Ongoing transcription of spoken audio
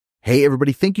Hey,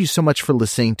 everybody. Thank you so much for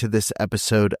listening to this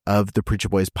episode of the Preacher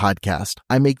Boys podcast.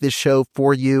 I make this show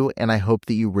for you, and I hope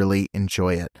that you really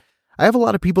enjoy it. I have a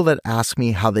lot of people that ask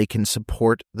me how they can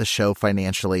support the show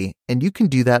financially, and you can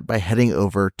do that by heading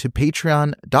over to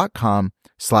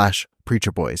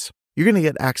patreon.com/preacherboys. You're going to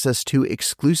get access to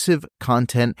exclusive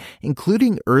content,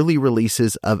 including early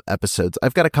releases of episodes.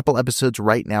 I've got a couple episodes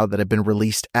right now that have been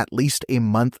released at least a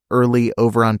month early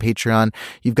over on Patreon.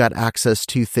 You've got access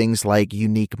to things like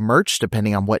unique merch,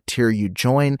 depending on what tier you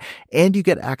join, and you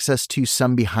get access to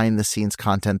some behind-the-scenes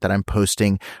content that I'm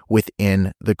posting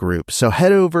within the group. So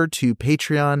head over to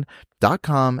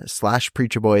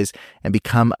patreon.com/preacherboys and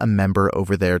become a member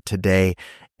over there today.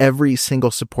 Every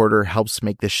single supporter helps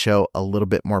make this show a little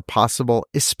bit more possible,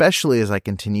 especially as I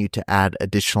continue to add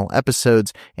additional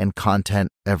episodes and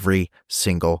content every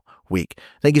single week.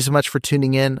 Thank you so much for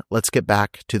tuning in. Let's get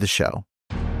back to the show.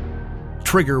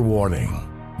 Trigger warning.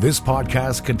 This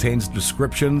podcast contains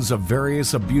descriptions of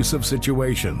various abusive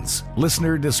situations.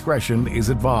 Listener discretion is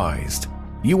advised.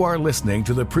 You are listening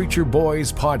to the Preacher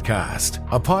Boys podcast,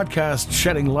 a podcast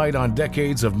shedding light on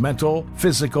decades of mental,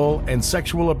 physical, and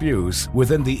sexual abuse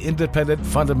within the independent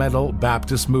fundamental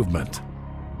Baptist movement.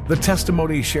 The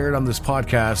testimonies shared on this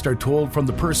podcast are told from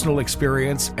the personal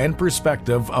experience and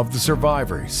perspective of the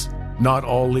survivors. Not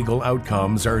all legal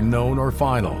outcomes are known or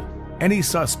final. Any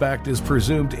suspect is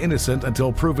presumed innocent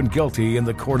until proven guilty in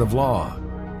the court of law.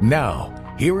 Now,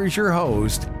 here is your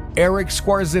host, Eric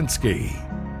Skwarczynski.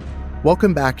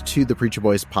 Welcome back to the Preacher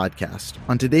Boys podcast.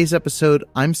 On today's episode,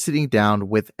 I'm sitting down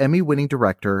with Emmy-winning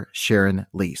director Sharon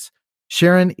Liese.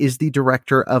 Sharon is the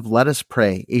director of Let Us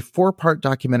Pray, a 4-part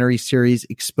documentary series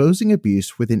exposing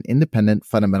abuse within independent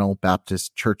fundamental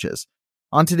Baptist churches.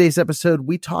 On today's episode,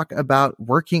 we talk about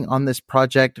working on this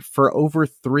project for over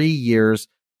 3 years,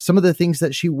 some of the things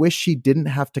that she wished she didn't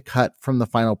have to cut from the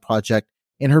final project,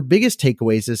 and her biggest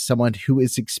takeaways as someone who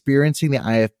is experiencing the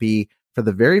IFB for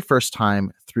the very first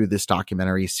time through this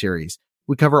documentary series.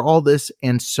 We cover all this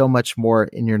and so much more,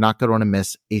 and you're not going to want to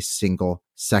miss a single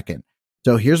second.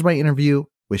 So here's my interview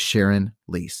with Sharon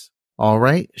Liese. All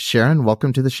right, Sharon,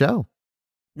 welcome to the show.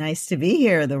 Nice to be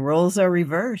here. The roles are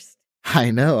reversed. I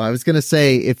know. I was going to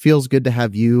say, it feels good to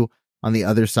have you on the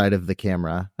other side of the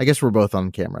camera. I guess we're both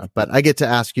on camera, but I get to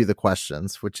ask you the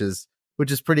questions, which is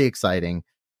pretty exciting.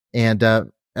 And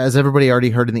as everybody already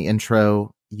heard in the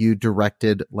intro, you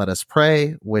directed Let Us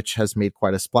Pray, which has made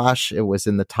quite a splash. It was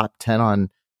in the top 10 on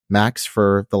Max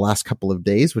for the last couple of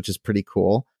days, which is pretty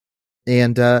cool.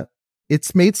 And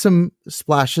it's made some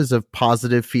splashes of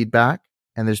positive feedback,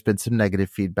 and there's been some negative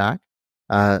feedback.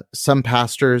 Some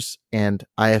pastors and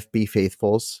IFB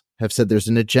faithfuls have said there's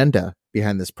an agenda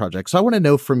behind this project. So I want to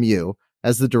know from you,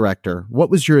 as the director, what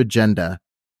was your agenda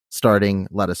starting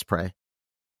Let Us Pray?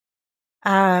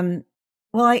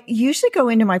 Well, I usually go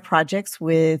into my projects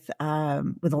with a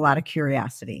lot of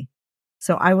curiosity.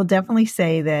 So I will definitely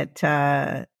say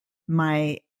that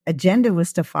my agenda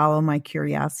was to follow my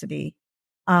curiosity.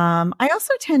 I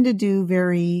also tend to do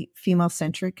very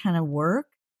female-centric kind of work.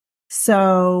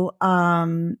 So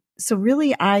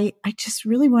really, I just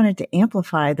really wanted to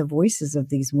amplify the voices of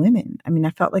these women. I mean, I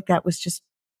felt like that was just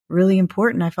really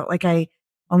important. I felt like I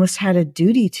almost had a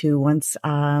duty to once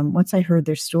I heard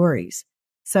their stories.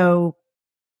 So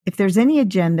if there's any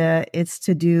agenda, it's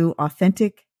to do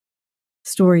authentic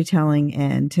storytelling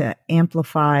and to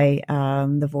amplify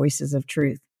the voices of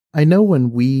truth. I know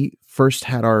when we first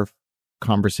had our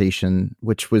conversation,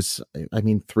 which was,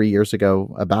 3 years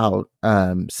ago, about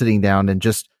sitting down and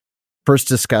just first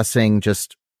discussing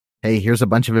just, hey, here's a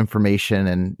bunch of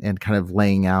information and kind of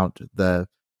laying out the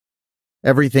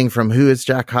everything from who is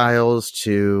Jack Hyles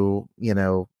to,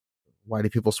 why do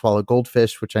people swallow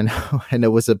goldfish, which I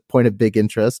know was a point of big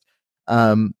interest.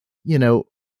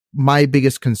 My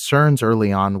biggest concerns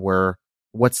early on were,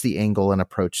 what's the angle and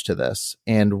approach to this?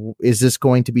 And is this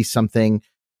going to be something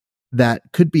that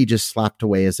could be just slapped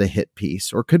away as a hit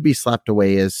piece, or could be slapped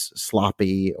away as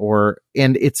sloppy,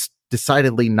 and it's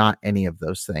decidedly not any of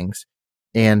those things.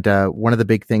 And one of the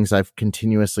big things I've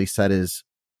continuously said is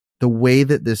the way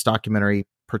that this documentary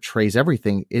portrays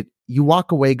everything, you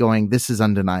walk away going, this is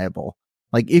undeniable.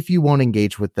 Like, if you won't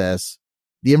engage with this,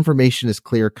 the information is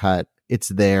clear cut. It's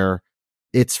there.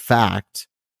 It's fact.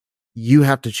 You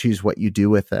have to choose what you do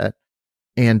with it.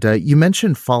 And you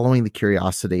mentioned following the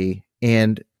curiosity,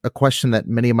 and a question that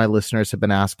many of my listeners have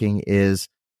been asking is,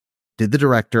 did the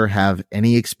director have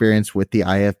any experience with the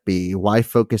IFB? Why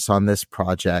focus on this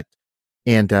project?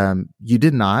 And you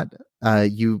did not.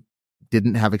 You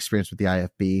didn't have experience with the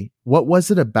IFB. What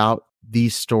was it about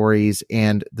these stories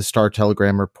and the Star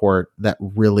Telegram report that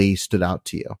really stood out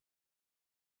to you?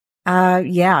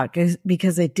 Yeah,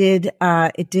 because it did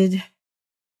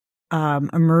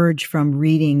emerge from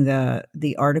reading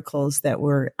the articles that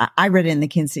were, I read it in the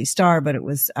Kansas City Star, but it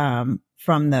was,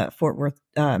 from the Fort Worth,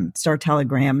 Star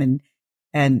Telegram,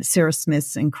 and Sarah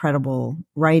Smith's incredible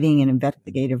writing and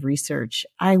investigative research.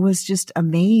 I was just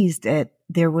amazed at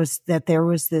there was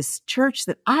this church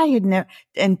that I had never,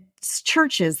 and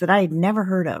churches that I had never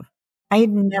heard of. I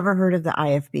had never heard of the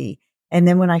IFB. And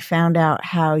then when I found out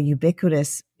how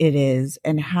ubiquitous it is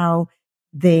and how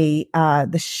they,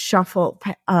 the shuffle,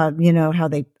 how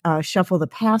they, shuffle the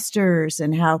pastors,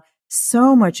 and how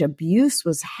so much abuse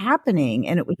was happening,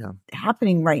 and it was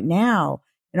happening right now.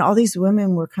 And all these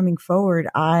women were coming forward.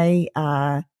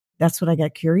 That's what I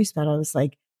got curious about. I was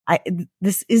like, it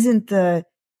isn't the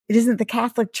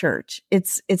Catholic Church.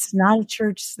 It's not a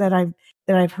church that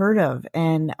I've heard of.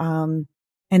 And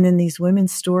then these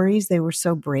women's stories, they were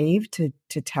so brave to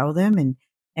tell them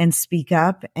and speak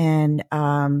up. And,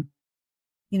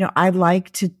 I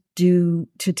like to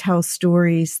tell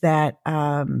stories that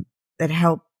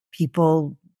help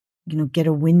people, get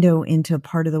a window into a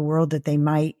part of the world that they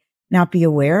might not be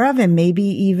aware of, and maybe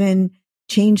even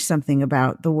change something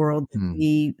about the world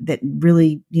that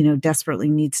really, desperately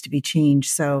needs to be changed.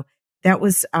 So that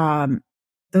was,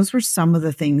 those were some of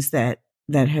the things that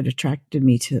had attracted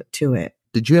me to it.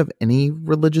 Did you have any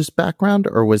religious background,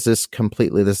 or was this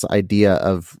completely, this idea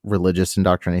of religious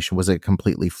indoctrination, was it a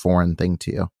completely foreign thing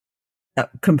to you?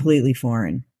 Completely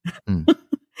foreign.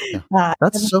 Yeah.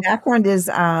 That's so. Background is,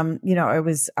 I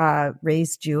was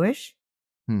raised Jewish.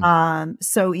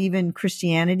 So even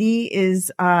Christianity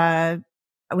is, I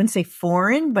wouldn't say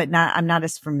foreign, but I'm not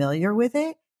as familiar with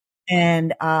it.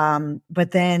 And,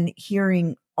 but then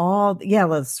hearing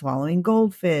the swallowing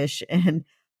goldfish and,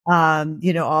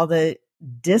 all the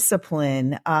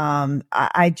discipline,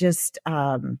 I just,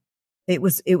 it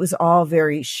was all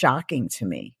very shocking to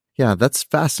me. Yeah, that's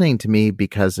fascinating to me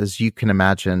because, as you can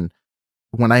imagine,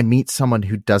 when I meet someone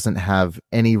who doesn't have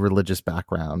any religious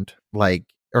background,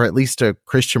 or at least a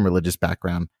Christian religious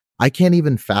background, I can't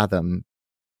even fathom,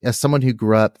 as someone who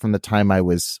grew up from the time I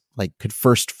was could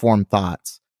first form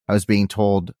thoughts, I was being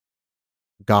told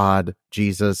God,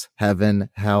 Jesus, heaven,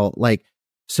 hell,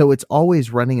 so it's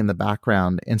always running in the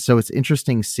background. And so it's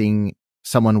interesting seeing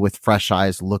someone with fresh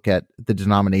eyes look at the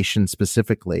denomination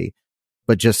specifically,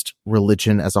 but just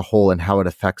religion as a whole and how it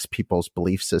affects people's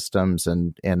belief systems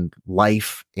and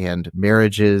life and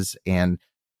marriages and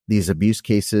these abuse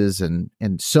cases and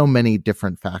so many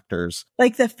different factors.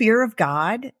 Like the fear of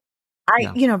God.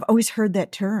 I've always heard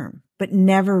that term, but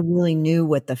never really knew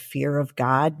what the fear of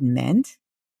God meant.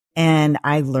 And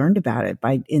I learned about it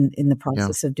in the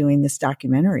process of doing this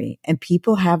documentary. And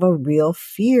people have a real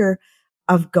fear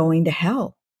of going to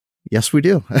hell. Yes, we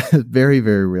do. Very,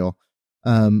 very real.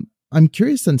 I'm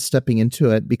curious in stepping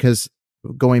into it, because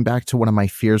going back to one of my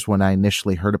fears when I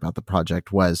initially heard about the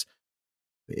project was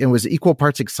equal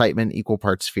parts excitement, equal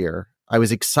parts fear. I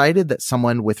was excited that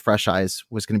someone with fresh eyes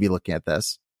was going to be looking at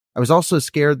this. I was also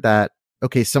scared that,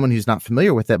 someone who's not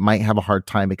familiar with it might have a hard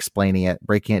time explaining it,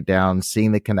 breaking it down,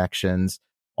 seeing the connections,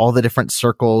 all the different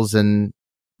circles. And,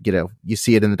 you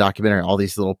see it in the documentary, all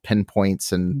these little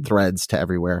pinpoints and threads to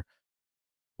everywhere.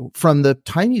 From the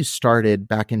time you started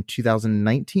back in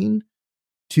 2019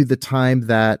 to the time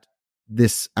that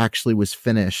this actually was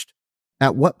finished,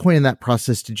 at what point in that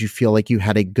process did you feel like you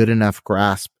had a good enough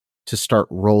grasp to start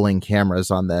rolling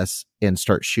cameras on this and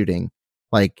start shooting?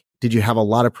 Did you have a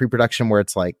lot of pre-production where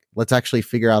it's let's actually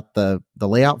figure out the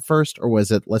layout first, or was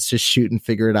it let's just shoot and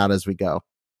figure it out as we go?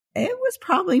 It was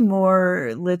probably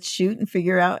more let's shoot and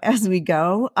figure out as we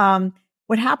go.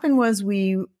 What happened was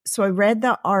I read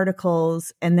the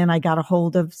articles, and then I got a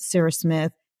hold of Sarah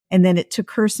Smith, and then it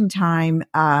took her some time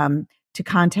to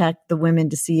contact the women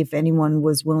to see if anyone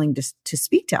was willing to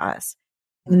speak to us.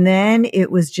 And then it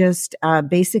was just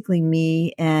basically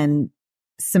me and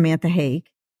Samantha Hake,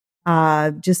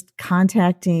 just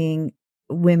contacting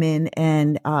women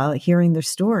and hearing their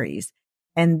stories.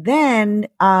 And then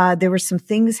there were some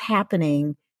things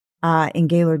happening in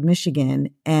Gaylord, Michigan,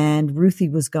 and Ruthie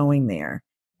was going there,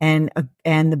 and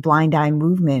the Blind Eye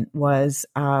movement was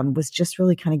just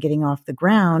really kind of getting off the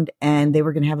ground, and they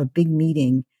were going to have a big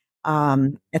meeting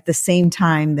at the same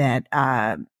time that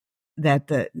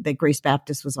Grace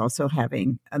Baptist was also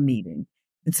having a meeting,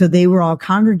 and so they were all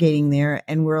congregating there,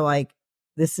 and we're like,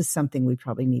 this is something we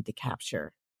probably need to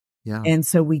capture. Yeah. And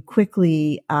so we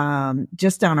quickly,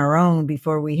 just on our own,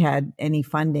 before we had any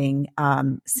funding,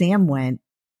 Sam went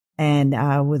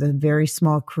and with a very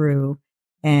small crew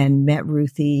and met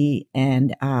Ruthie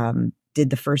and did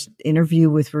the first interview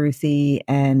with Ruthie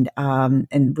and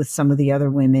with some of the other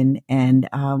women. And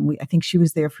I think she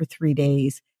was there for 3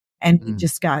 days, and we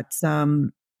just got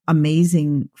some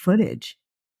amazing footage.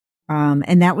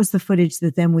 And that was the footage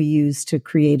that then we used to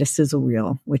create a sizzle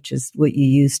reel, which is what you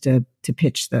use to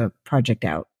pitch the project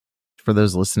out. For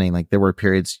those listening, like there were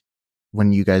periods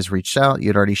when you guys reached out,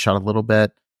 you'd already shot a little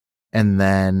bit. And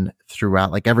then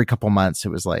throughout, like every couple months, it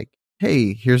was like,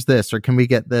 hey, here's this, or can we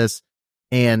get this?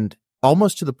 And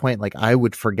almost to the point, like I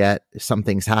would forget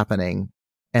something's happening.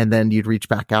 And then you'd reach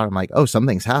back out. I'm like, oh,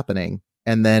 something's happening.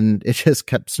 And then it just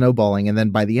kept snowballing. And then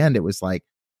by the end, it was like,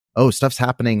 oh, stuff's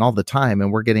happening all the time.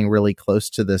 And we're getting really close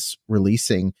to this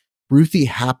releasing. Ruthie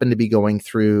happened to be going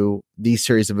through these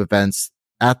series of events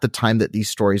at the time that these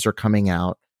stories are coming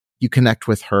out. You connect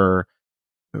with her.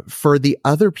 For the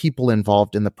other people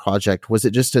involved in the project, was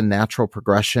it just a natural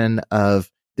progression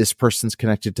of this person's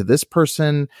connected to this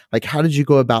person? Like, how did you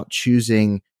go about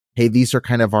choosing, hey, these are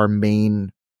kind of our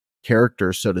main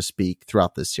characters, so to speak,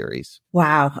 throughout this series?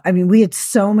 Wow. I mean, we had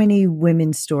so many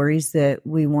women's stories that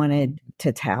we wanted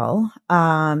to tell.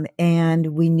 And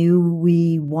we knew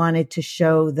we wanted to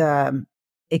show the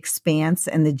expanse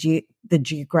and the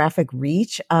geographic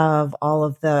reach of all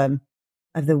of the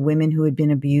women who had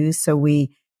been abused. So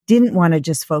we didn't want to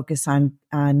just focus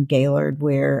on Gaylord,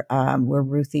 where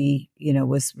Ruthie,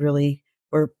 was really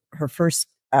where her first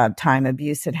time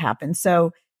abuse had happened.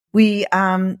 So we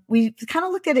kind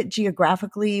of looked at it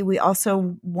geographically. We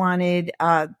also wanted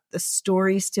the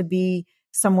stories to be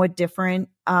somewhat different.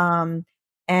 And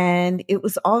it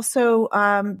was also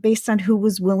based on who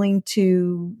was willing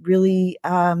to really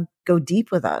go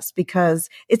deep with us, because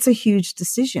it's a huge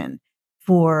decision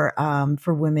for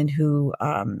women who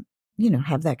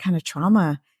have that kind of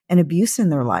trauma and abuse in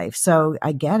their life. So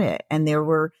I get it. And there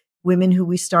were women who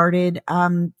we started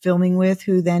filming with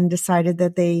who then decided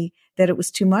that it was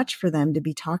too much for them to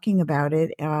be talking about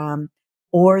it.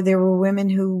 Or there were women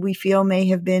who we feel may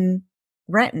have been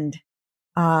threatened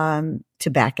to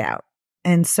back out.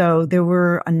 And so there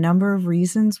were a number of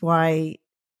reasons why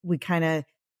we kind of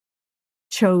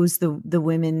chose the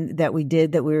women that we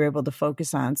did, that we were able to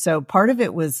focus on. So part of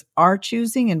it was our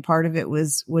choosing, and part of it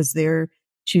was their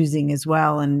choosing as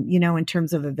well. And, in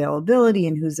terms of availability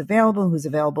and who's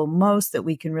available most, that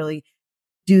we can really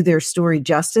do their story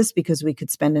justice because we could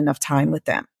spend enough time with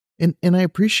them. And I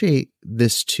appreciate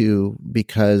this too,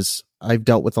 because I've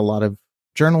dealt with a lot of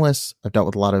journalists. I've dealt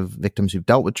with a lot of victims who've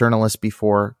dealt with journalists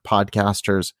before,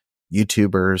 podcasters,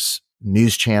 YouTubers,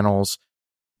 news channels.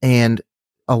 And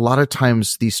a lot of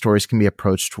times these stories can be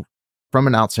approached from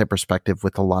an outside perspective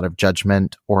with a lot of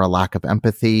judgment or a lack of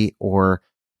empathy, or,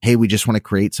 hey, we just want to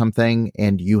create something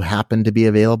and you happen to be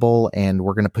available and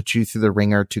we're going to put you through the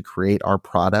ringer to create our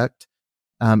product.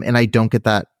 And I don't get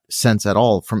that sense at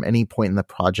all from any point in the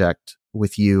project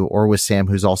with you or with Sam,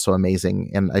 who's also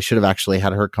amazing. And I should have actually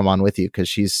had her come on with you, because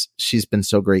she's been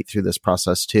so great through this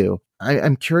process too.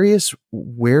 I'm curious,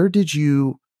 where did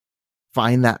you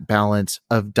find that balance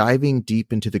of diving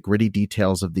deep into the gritty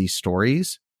details of these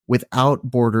stories without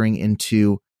bordering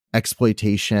into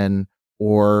exploitation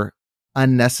or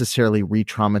unnecessarily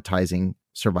re-traumatizing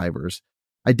survivors?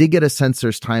 I did get a sense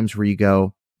there's times where you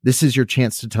go, this is your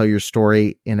chance to tell your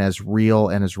story in as real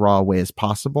and as raw a way as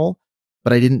possible.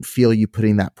 But I didn't feel you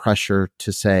putting that pressure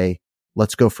to say,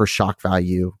 let's go for shock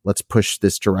value. Let's push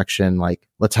this direction. Like,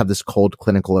 let's have this cold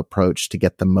clinical approach to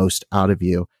get the most out of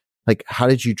you. Like, how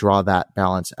did you draw that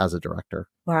balance as a director?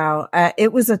 Wow.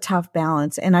 It was a tough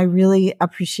balance. And I really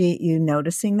appreciate you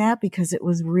noticing that, because it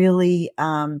was really,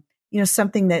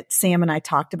 something that Sam and I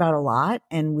talked about a lot.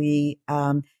 And we,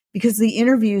 because the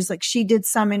interviews, like she did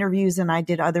some interviews and I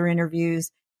did other interviews,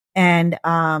 and,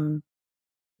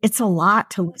 it's a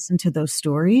lot to listen to those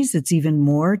stories. It's even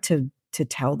more to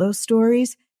tell those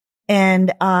stories.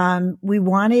 And, we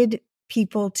wanted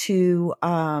people to,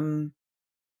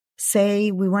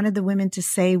 we wanted the women to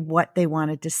say what they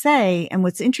wanted to say. And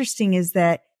what's interesting is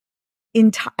that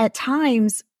at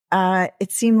times,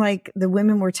 it seemed like the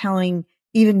women were telling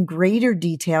even greater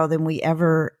detail than we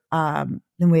ever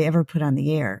put on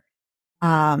the air.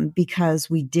 Because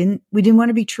we didn't want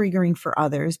to be triggering for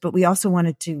others, but we also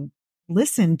wanted to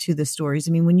listen to the stories.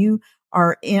 I mean, when you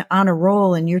are on a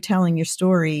roll and you're telling your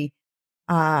story,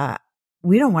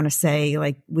 we don't want to say,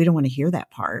 like, we don't want to hear that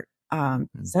part.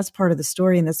 That's part of the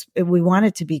story, and we want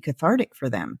it to be cathartic for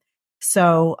them.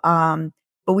 So,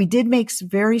 but we did make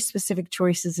very specific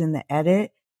choices in the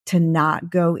edit to not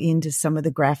go into some of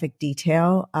the graphic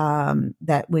detail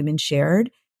that women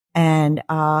shared, and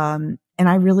I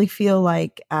really feel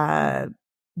like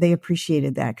they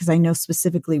appreciated that, because I know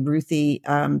specifically Ruthie,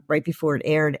 right before it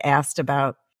aired, asked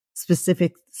about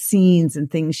specific scenes and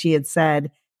things she had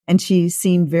said. And she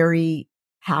seemed very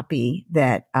happy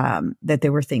that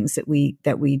there were things that we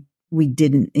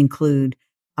didn't include.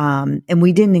 And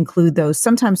we didn't include those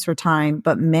sometimes for time,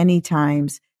 but many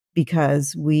times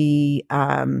because we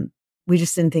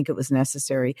just didn't think it was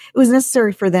necessary. It was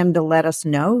necessary for them to let us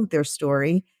know their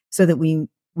story so that we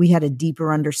had a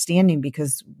deeper understanding,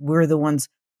 because we're the ones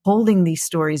holding these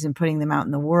stories and putting them out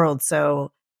in the world.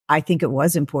 So I think it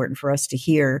was important for us to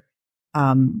hear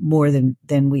more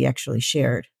than we actually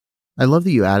shared. I love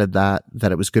that you added that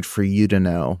it was good for you to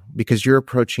know, because you're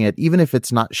approaching it, even if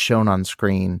it's not shown on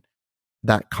screen,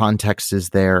 that context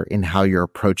is there in how you're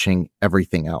approaching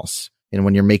everything else. And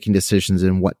when you're making decisions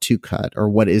in what to cut or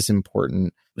what is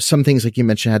important, some things, like you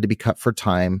mentioned, had to be cut for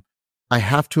time. I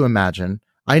have to imagine,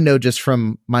 I know just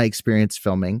from my experience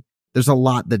filming, there's a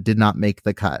lot that did not make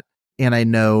the cut. And I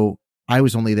know I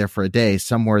was only there for a day.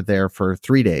 Some were there for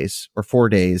 3 days or 4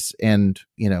 days, and,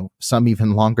 some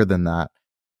even longer than that.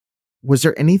 Was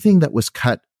there anything that was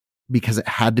cut because it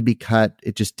had to be cut,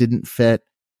 it just didn't fit,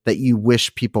 that you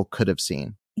wish people could have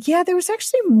seen? Yeah, there was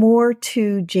actually more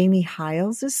to Jamie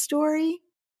Hyles's story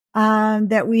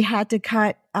that we had to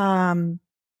cut.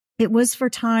 It was for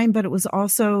time, but it was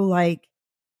also like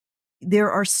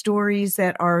there are stories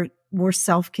that are more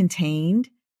self-contained.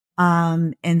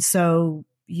 And so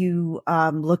you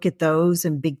look at those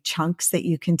in big chunks that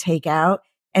you can take out.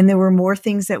 And there were more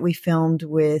things that we filmed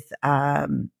with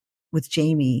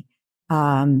Jamie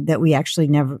that we actually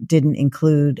didn't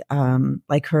include,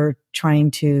 like her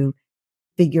trying to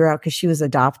figure out, because she was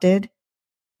adopted,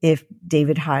 if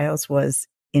David Hyles was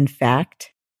in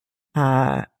fact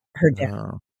her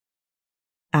dad.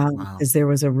 Because there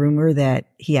was a rumor that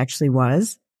he actually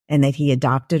was, and that he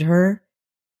adopted her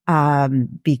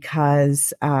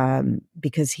because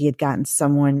he had gotten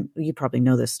someone, you probably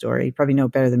know this story, you probably know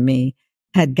it better than me,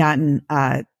 had gotten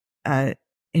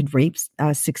had raped a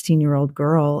 16-year-old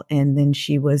girl, and then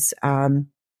she was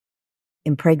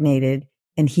impregnated,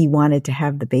 and he wanted to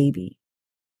have the baby.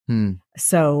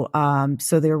 So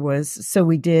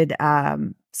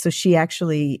she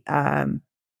actually did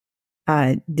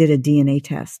a DNA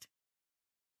test.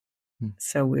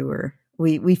 So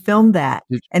we filmed that,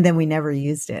 and then we never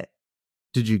used it.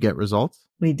 Did you get results?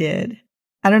 We did.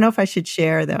 I don't know if I should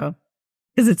share though,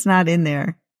 because it's not in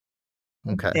there.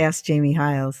 Okay. Ask Jamie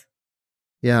Hyles.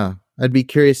 Yeah, I'd be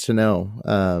curious to know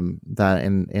that,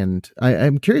 and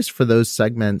I'm curious for those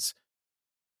segments.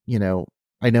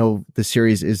 I know the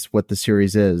series is what the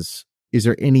series is. Is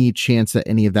there any chance that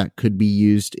any of that could be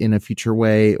used in a future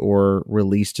way or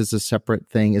released as a separate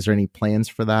thing? Is there any plans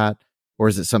for that? Or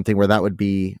is it something where that would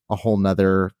be a whole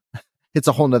nother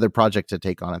project to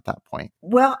take on at that point?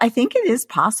 Well, I think it is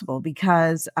possible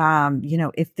because,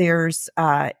 if there's,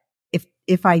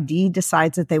 if ID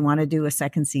decides that they want to do a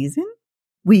second season,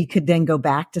 we could then go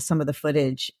back to some of the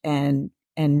footage and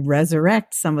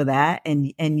resurrect some of that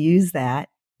and use that.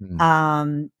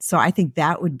 So I think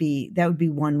that would be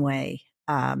one way.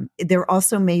 There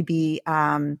also may be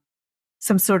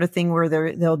some sort of thing where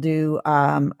they'll do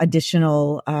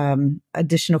additional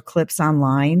clips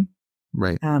online.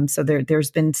 Right. So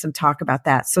there's been some talk about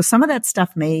that. So some of that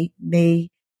stuff may be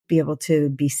able to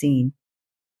be seen.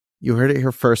 You heard it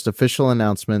here first. Official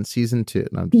announcement, season 2.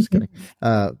 No, I'm just kidding.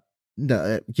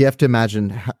 No, you have to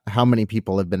imagine how many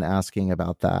people have been asking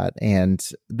about that, and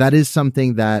that is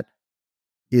something that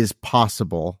is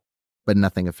possible, but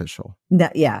nothing official.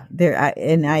 Yeah,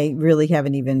 and I really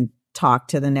haven't even talked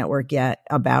to the network yet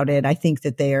about it. I think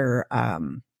that they're,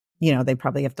 they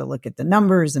probably have to look at the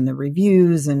numbers and the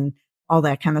reviews and all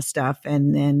that kind of stuff,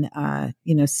 and then,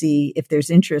 see if there's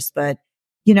interest. But,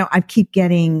 I keep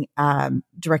getting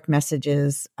direct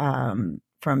messages from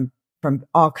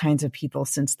all kinds of people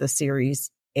since the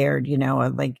series aired,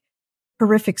 like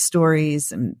horrific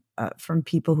stories and from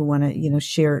people who want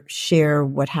to, share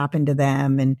what happened to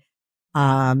them. And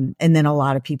then a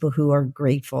lot of people who are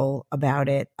grateful about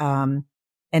it. And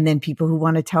then people who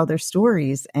want to tell their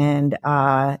stories. And,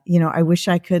 I wish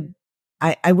I could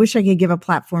give a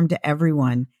platform to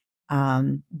everyone.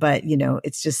 But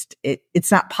it's just,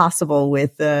 it's not possible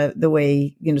with the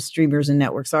way, streamers and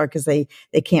networks are, because they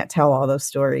can't tell all those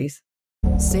stories.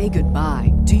 Say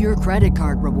goodbye to your credit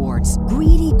card rewards.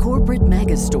 Greedy corporate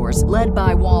mega stores, led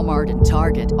by Walmart and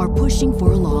Target, are pushing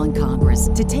for a law in Congress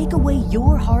to take away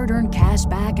your hard-earned cash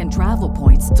back and travel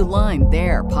points to line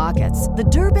their pockets. The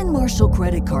Durbin-Marshall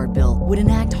credit card bill would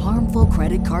enact harmful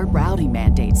credit card routing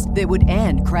mandates that would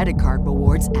end credit card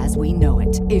rewards as we know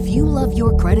it. If you love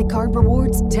your credit card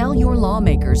rewards, tell your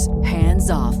lawmakers, hands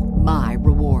off my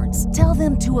rewards. Tell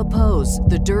them to oppose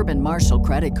the Durbin-Marshall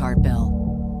credit card bill.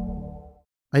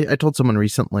 I told someone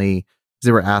recently,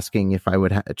 they were asking if I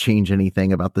would change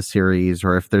anything about the series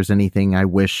or if there's anything I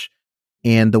wish.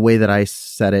 And the way that I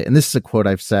said it, and this is a quote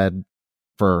I've said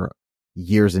for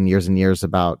years and years and years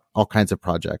about all kinds of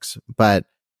projects, but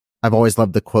I've always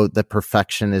loved the quote that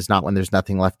perfection is not when there's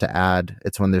nothing left to add.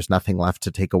 It's when there's nothing left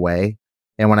to take away.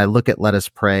 And when I look at Let Us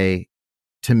Pray,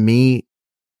 to me,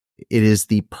 it is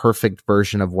the perfect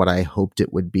version of what I hoped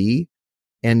it would be.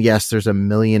 And yes, there's a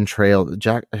million trails.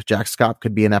 Jack Scott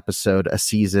could be an episode, a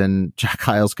season. Jack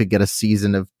Hyles could get a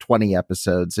season of 20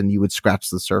 episodes and you would scratch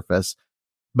the surface.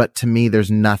 But to me,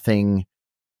 there's nothing.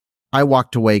 I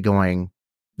walked away going,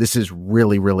 this is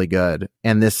really, really good.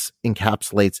 And this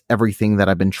encapsulates everything that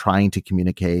I've been trying to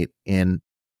communicate in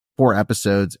 4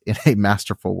 episodes in a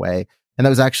masterful way. And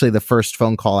that was actually the first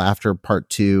phone call after part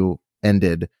 2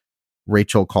 ended.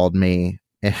 Rachel called me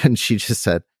and she just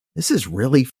said, this is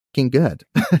really fucking good.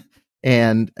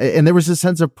 and there was a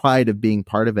sense of pride of being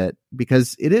part of it,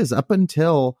 because it is up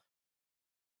until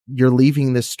you're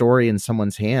leaving this story in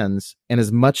someone's hands. And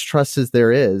as much trust as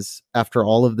there is after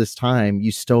all of this time,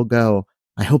 you still go,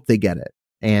 I hope they get it.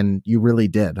 And you really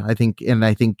did. I think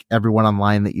everyone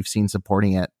online that you've seen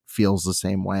supporting it feels the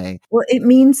same way. Well, it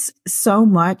means so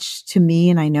much to me,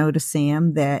 and I know to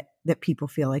Sam, that people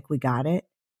feel like we got it,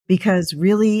 because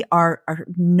really our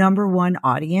number one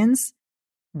audience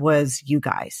was you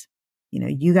guys.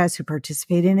 You guys who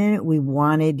participated in it. We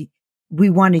wanted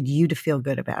you to feel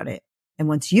good about it. And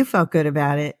once you felt good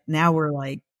about it, now we're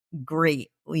like, great.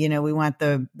 We want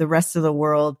the rest of the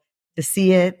world to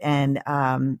see it and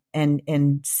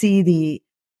see the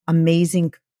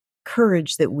amazing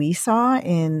courage that we saw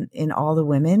in all the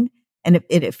women. And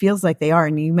it feels like they are.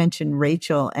 And you mentioned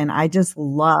Rachel, and I just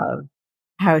love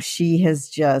how she has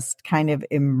just kind of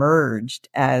emerged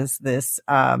as this,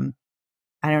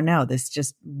 this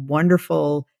just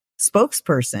wonderful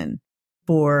spokesperson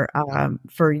for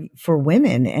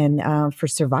women and for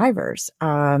survivors.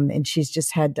 And she's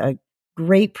just had a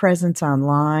great presence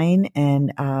online,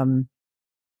 and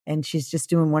she's just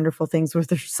doing wonderful things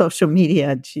with her social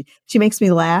media. She makes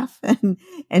me laugh,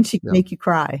 and she can make you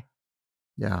cry.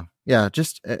 Yeah.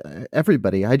 Just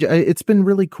everybody. It's been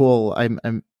really cool. I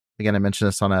mentioned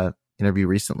this on a interview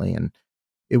recently, and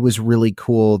it was really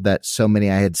cool that so many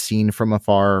I had seen from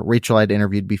afar. Rachel I'd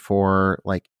interviewed before,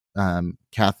 like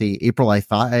Kathy, April I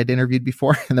thought I had interviewed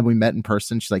before, and then we met in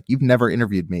person. She's like, you've never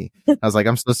interviewed me. I was like,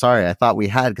 I'm so sorry. I thought we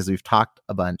had, because we've talked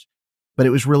a bunch. But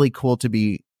it was really cool to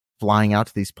be flying out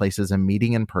to these places and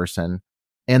meeting in person,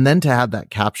 and then to have that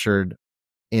captured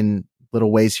in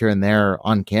little ways here and there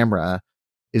on camera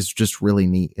is just really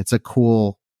neat.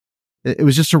 It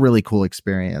was just a really cool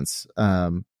experience.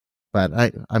 But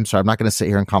I'm sorry, I'm not going to sit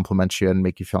here and compliment you and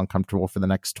make you feel uncomfortable for the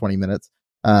next 20 minutes.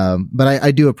 But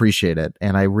I do appreciate it.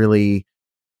 And I really,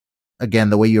 again,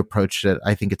 the way you approached it,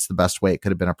 I think it's the best way it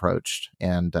could have been approached.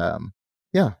 And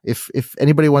if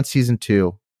anybody wants season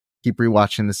 2, keep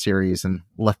rewatching the series and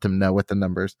let them know what the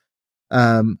numbers.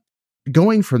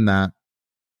 Going from that,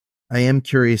 I am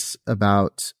curious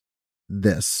about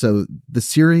this. So the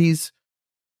series,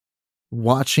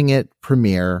 watching it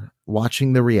premiere,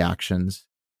 watching the reactions,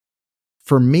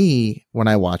 for me, when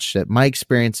I watched it, my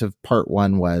experience of part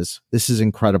 1 was, this is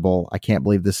incredible. I can't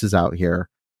believe this is out here.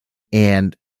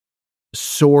 And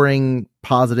soaring,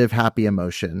 positive, happy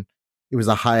emotion. It was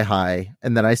a high.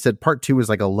 And then I said part 2 was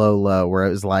like a low, where it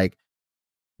was like,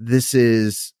 this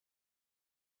is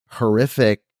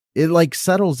horrific. It like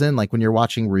settles in, like when you're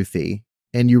watching Ruthie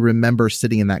and you remember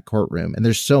sitting in that courtroom, and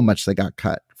there's so much that got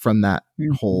cut from that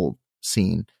whole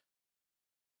scene.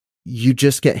 You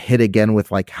just get hit again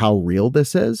with like how real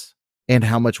this is and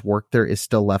how much work there is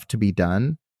still left to be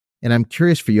done. And I'm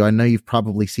curious for you, I know you've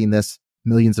probably seen this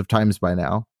millions of times by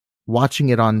now, watching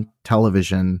it on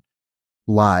television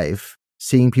live,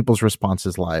 seeing people's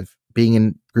responses live, being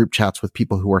in group chats with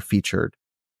people who are featured.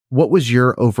 What was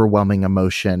your overwhelming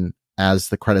emotion as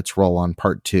the credits roll on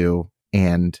part 2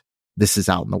 and this is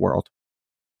out in the world?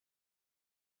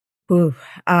 Ooh,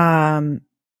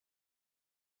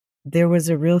 there was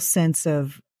a real sense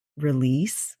of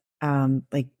release,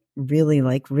 like really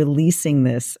like releasing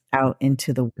this out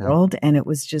into the world. And it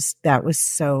was just, it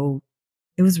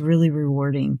was really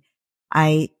rewarding.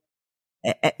 I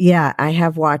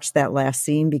have watched that last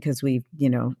scene because we've,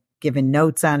 given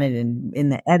notes on it and in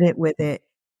the edit with it,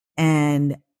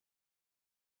 and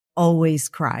always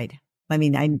cried. I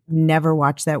mean, I never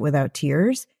watched that without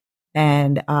tears.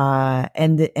 And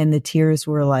the tears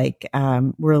were like,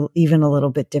 were even a little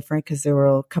bit different, because there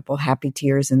were a couple happy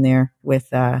tears in there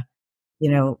with,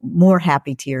 more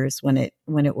happy tears when it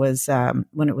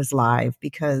was live,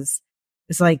 because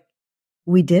it's like,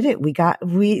 we did it.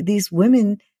 These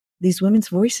women's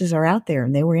voices are out there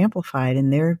and they were amplified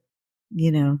and they're,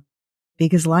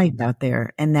 big as life out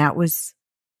there. And that was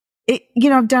it.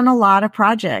 I've done a lot of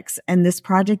projects and this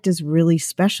project is really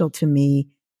special to me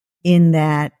in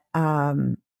that,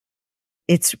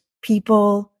 it's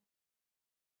people's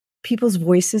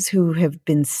voices who have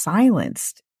been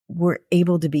silenced were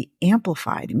able to be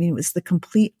amplified. I mean, it was the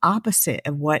complete opposite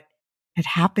of what had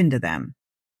happened to them.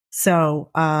 So,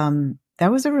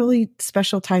 that was a really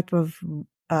special type of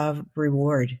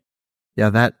reward. Yeah,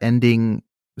 that ending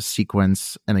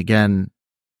sequence, and again,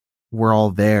 we're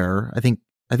all there. I think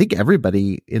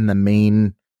everybody in the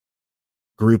main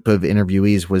group of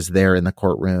interviewees was there in the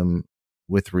courtroom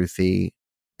with Ruthie,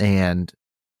 and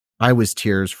I was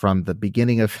tears from the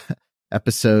beginning of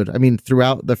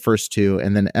throughout the first two,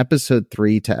 and then episode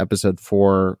 3 to episode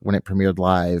 4 when it premiered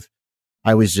live,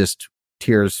 I was just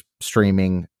tears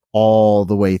streaming all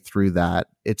the way through that.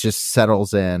 It just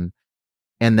settles in.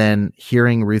 And then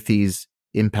hearing Ruthie's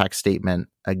impact statement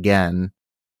again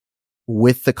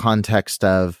with the context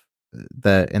of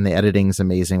the editing's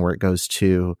amazing, where it goes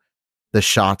to the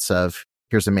shots of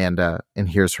here's Amanda and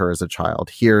here's her as a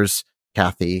child. Here's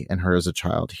Kathy and her as a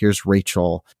child. Here's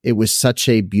Rachel. It was such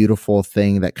a beautiful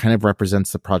thing that kind of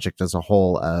represents the project as a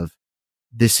whole of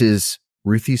this is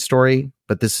Ruthie's story,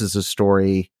 but this is a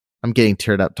story I'm getting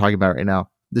teared up talking about it right now.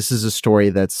 This is a story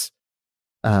that's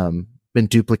been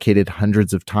duplicated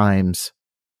hundreds of times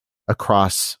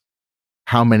across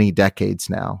how many decades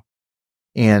now.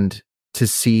 And to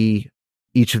see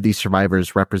each of these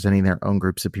survivors representing their own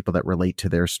groups of people that relate to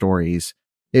their stories,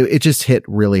 it just hit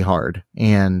really hard.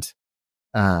 And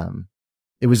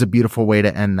it was a beautiful way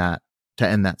to end that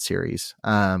series.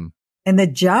 And the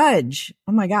judge,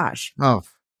 oh my gosh. Oh,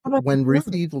 when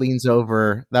Ruthie leans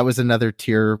over, that was another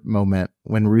tear moment.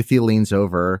 When Ruthie leans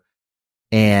over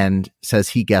and says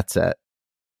he gets it,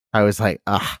 I was like,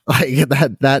 like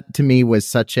that to me was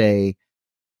such a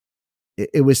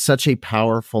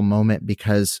powerful moment,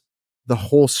 because the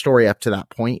whole story up to that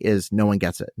point is no one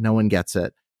gets it. No one gets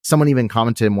it. Someone even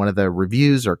commented in one of the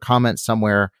reviews or comments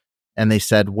somewhere, and they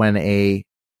said when a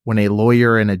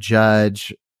lawyer and a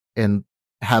judge and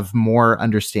have more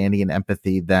understanding and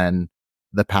empathy than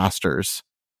the pastors,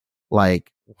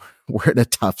 like we're at a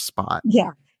tough spot.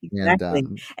 Yeah, exactly.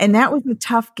 And that was a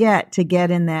tough to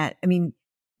get in that. I mean,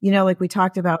 like we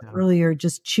talked about earlier,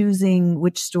 just choosing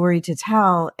which story to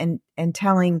tell and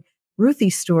telling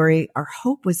Ruthie's story. Our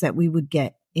hope was that we would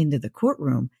get into the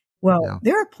courtroom. Well,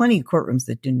 there are plenty of courtrooms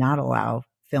that do not allow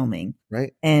filming.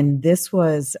 Right. And this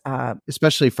was,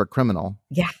 especially for criminal.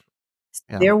 Yeah.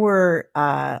 There were,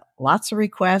 lots of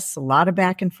requests, a lot of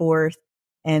back and forth.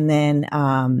 And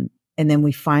then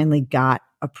we finally got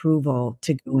approval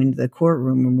to go into the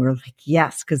courtroom, and we were like,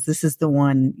 yes, because this is the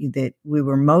one that we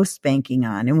were most banking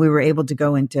on. And we were able to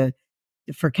go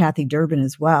for Kathy Durbin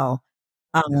as well.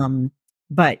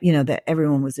 But that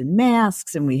everyone was in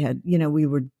masks, and we had, we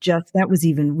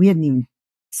hadn't even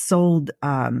sold,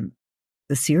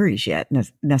 the series yet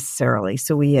necessarily.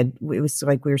 So it was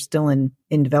like we were still in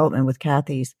development with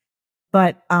Kathy's,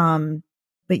 but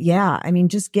yeah, I mean,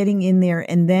 just getting in there,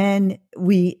 and then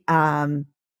we had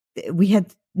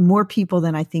more people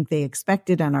than I think they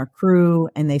expected on our crew,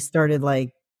 and they started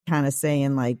like kind of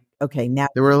saying like, okay, now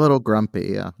they were a little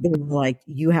grumpy. Yeah. They were like,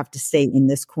 you have to stay in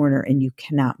this corner and you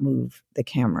cannot move the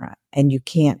camera and you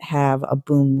can't have a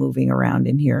boom moving around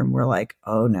in here. And we're like,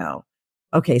 oh no.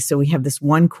 Okay. So we have this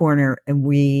one corner, and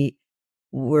we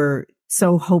were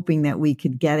so hoping that we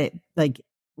could get it. Like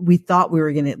we thought we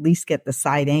were going to at least get the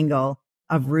side angle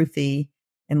of Ruthie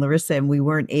and Larissa, and we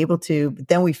weren't able to, but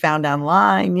then we found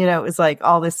online, it was like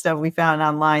all this stuff we found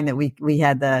online that we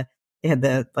had the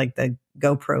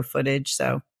GoPro footage.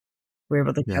 So we were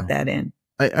able to cut that in.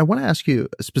 I want to ask you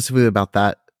specifically about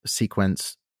that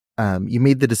sequence. You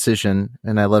made the decision,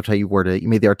 and I loved how you worded it. You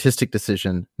made the artistic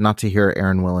decision not to hear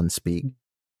Aaron Willen speak.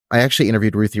 I actually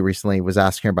interviewed Ruthie recently, was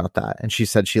asking her about that, and she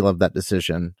said she loved that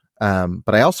decision.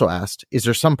 But I also asked, is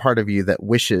there some part of you that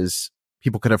wishes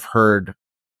people could have heard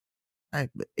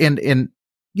and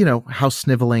how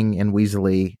sniveling and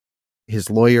weaselly his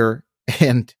lawyer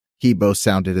and he both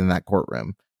sounded in that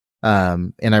courtroom?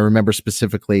 And I remember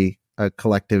specifically a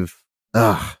collective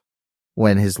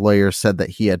when his lawyer said that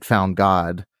he had found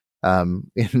God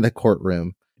in the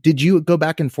courtroom. Did you go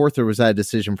back and forth, or was that a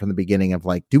decision from the beginning of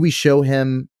like, do we show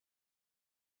him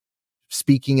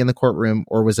speaking in the courtroom,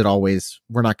 or was it always,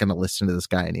 we're not going to listen to this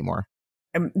guy anymore?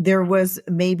 There was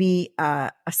maybe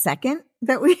a second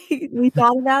that we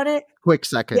thought about it. Quick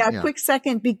second. Quick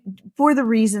second for the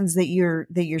reasons that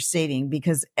you're stating,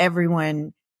 because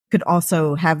everyone could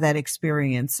also have that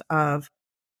experience of,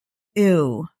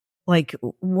 ew, like,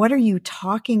 what are you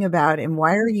talking about? And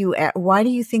why do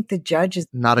you think the judge is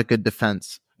Not a good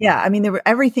defense. Yeah. I mean,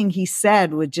 everything he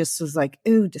said was like,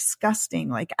 ooh, disgusting.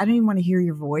 Like, I don't even want to hear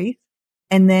your voice.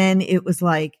 And then it was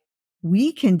like,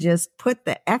 we can just put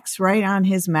the X right on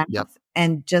his mouth Yep.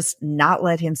 and just not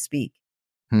let him speak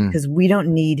Hmm. because we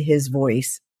don't need his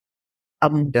voice.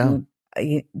 Yeah.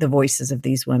 The voices of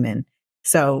these women.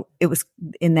 So it was,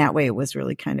 in that way, it was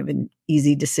really kind of an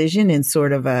easy decision and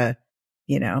sort of an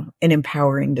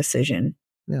empowering decision.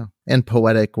 Yeah. And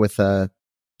poetic, with a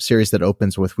series that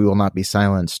opens with "We will not be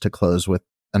silenced" to close with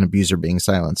an abuser being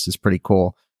silenced is pretty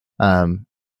cool.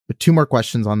 But 2 more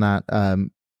questions on that.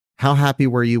 How happy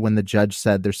were you when the judge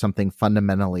said there's something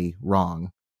fundamentally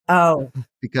wrong? Oh,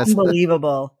 Because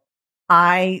unbelievable.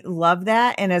 I love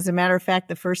that. And as a matter of fact,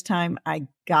 the first time I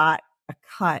got a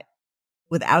cut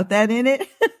without that in it,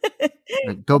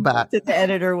 go back. to the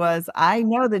editor was, I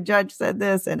know the judge said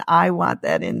this and I want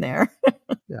that in there.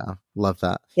 Yeah. Love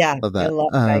that. Yeah. Love that.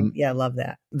 I love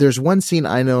that. There's one scene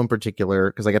I know in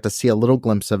particular because I got to see a little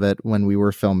glimpse of it when we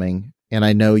were filming. And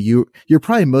I know you're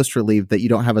probably most relieved that you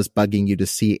don't have us bugging you to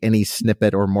see any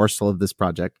snippet or morsel of this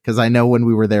project. Because I know when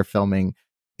we were there filming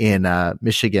in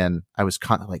Michigan, I was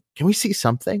kind of like, can we see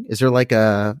something? Is there like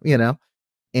a,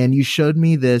 and you showed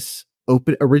me this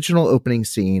original opening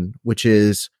scene, which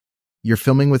is you're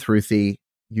filming with Ruthie,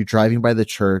 you driving by the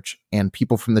church, and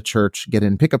people from the church get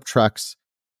in pickup trucks.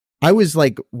 I was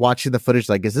like watching the footage,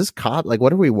 like, is this cop? Like,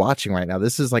 what are we watching right now?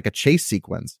 This is like a chase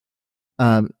sequence.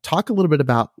 Talk a little bit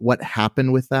about what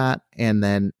happened with that and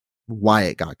then why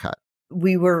it got cut.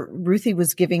 Ruthie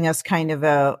was giving us kind of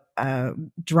a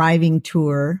driving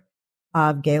tour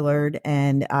of Gaylord,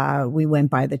 and we went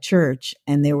by the church,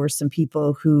 and there were some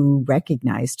people who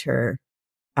recognized her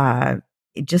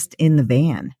just in the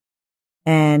van,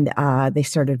 and they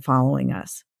started following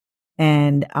us,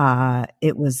 and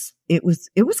it was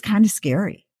kind of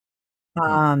scary.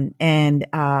 So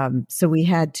we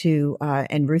had to,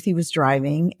 and Ruthie was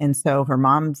driving. And so her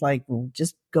mom's like, well,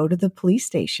 just go to the police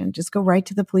station. Just go right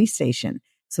to the police station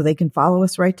so they can follow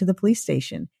us right to the police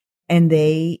station. And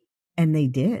they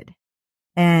did.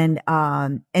 And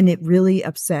it really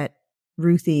upset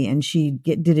Ruthie. And she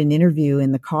did an interview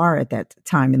in the car at that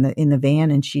time in the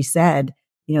van. And she said,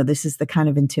 this is the kind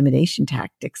of intimidation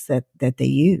tactics that they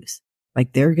use.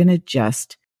 Like, they're going to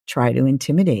just try to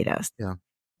intimidate us. Yeah.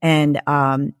 And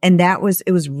it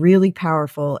was really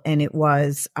powerful. And it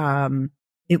was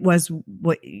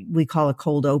what we call a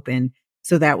cold open.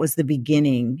 So that was the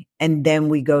beginning. And then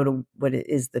we go to what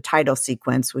is the title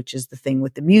sequence, which is the thing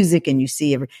with the music. And you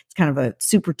see it's kind of a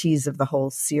super tease of the whole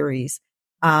series.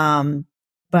 Then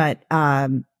we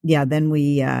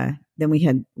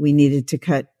needed to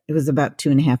cut, it was about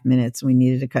 2.5 minutes. We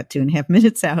needed to cut 2.5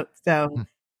 minutes out. So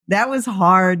that was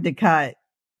hard to cut,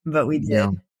 but we did.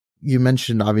 Yeah. You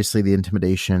mentioned obviously the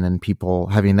intimidation and people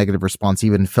having a negative response,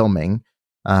 even filming.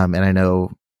 And I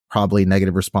know probably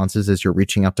negative responses as you're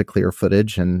reaching out to clear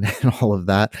footage and all of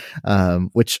that,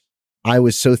 which I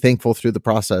was so thankful through the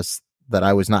process that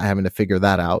I was not having to figure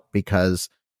that out, because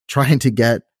trying to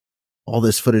get all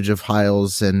this footage of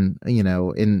Hiles and,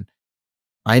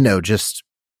 I know just,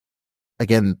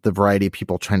 again, the variety of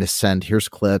people trying to send, here's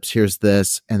clips, here's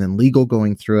this, and then legal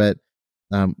going through it.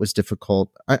 Was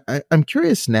difficult. I'm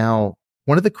curious now,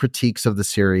 one of the critiques of the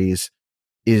series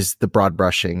is the broad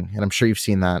brushing, and I'm sure you've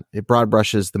seen that. It broad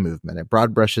brushes the movement. It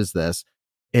broad brushes this.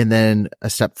 And then a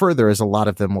step further is a lot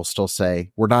of them will still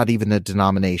say, we're not even a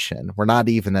denomination. We're not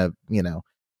even a,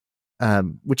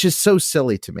 which is so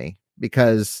silly to me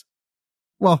because,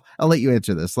 well, I'll let you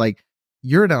answer this. Like,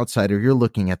 you're an outsider. You're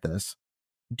looking at this.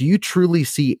 Do you truly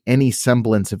see any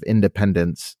semblance of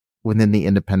independence within the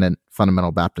independent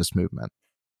fundamental Baptist movement?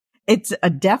 It's a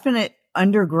definite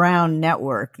underground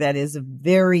network that is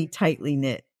very tightly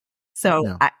knit. So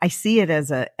Yeah. I see it as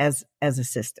a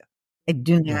system. I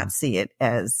do not see it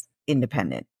as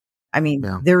independent. I mean,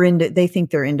 they think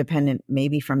they're independent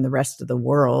maybe from the rest of the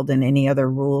world and any other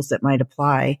rules that might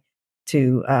apply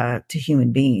to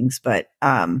human beings, but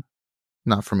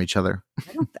not from each other.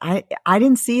 I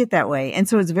didn't see it that way. And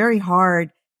so it's very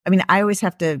hard. I mean, I always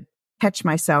have to catch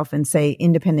myself and say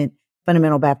independent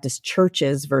fundamental Baptist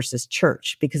churches versus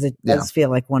church, because it does feel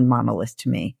like one monolith to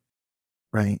me.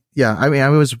 Right. Yeah. I mean, I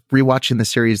was rewatching the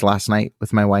series last night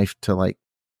with my wife to like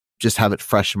just have it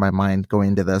fresh in my mind going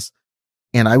into this.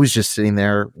 And I was just sitting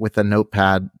there with a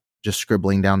notepad, just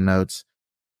scribbling down notes.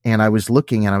 And I was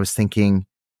looking and I was thinking,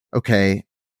 okay,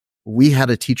 we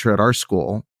had a teacher at our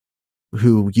school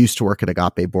who used to work at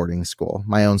Agape boarding school,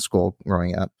 my own school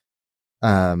growing up.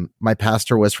 my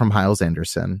pastor was from Hiles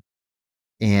Anderson,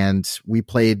 and we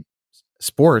played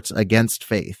sports against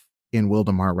faith in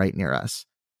Wildemar right near us.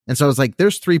 And so I was like,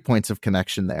 there's 3 points of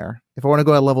connection there. If I want to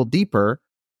go a level deeper,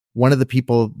 one of the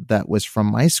people that was from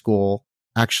my school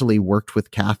actually worked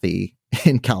with Kathy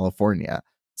in California.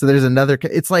 So there's another,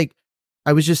 it's like,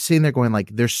 I was just sitting there going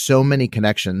like, there's so many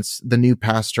connections. The new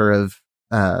pastor of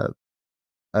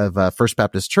First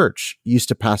Baptist Church used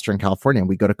to pastor in California, and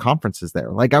we go to conferences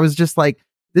there. Like, I was just like,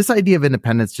 this idea of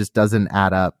independence just doesn't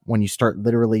add up when you start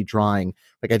literally drawing.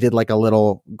 Like, I did like a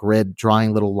little grid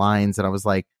drawing little lines, and I was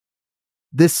like,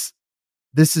 this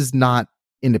is not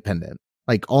independent.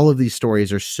 Like, all of these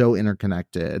stories are so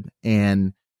interconnected.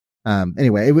 And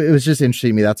anyway, it was just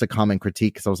interesting to me. That's a common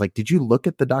critique, because I was like, did you look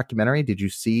at the documentary? Did you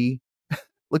see?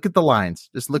 Look at the lines.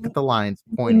 Just look at the lines.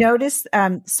 We noticed.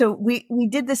 So we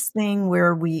did this thing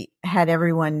where we had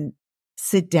everyone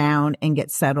sit down and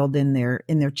get settled in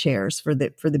their chairs for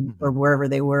or wherever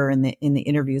they were in the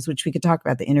interviews, which we could talk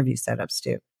about the interview setups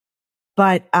too.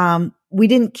 But we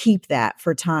didn't keep that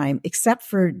for time, except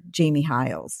for Jamie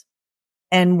Hiles.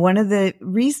 And one of the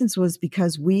reasons was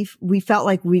because we felt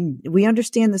like we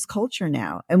understand this culture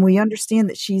now, and we understand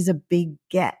that she's a big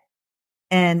get.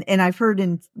 And I've heard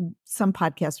in some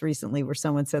podcasts recently where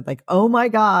someone said like, "Oh my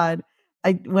God."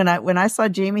 When I saw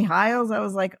Jamie Hiles, I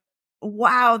was like,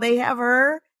 wow, they have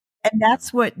her. And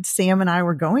that's what Sam and I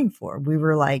were going for. We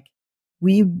were like,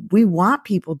 we want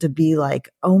people to be like,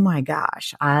 oh my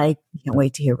gosh, I can't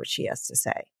wait to hear what she has to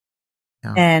say.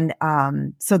 Yeah.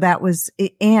 And so that was,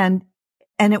 and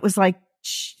it was like,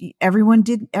 everyone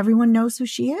knows who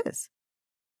she is.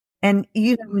 And,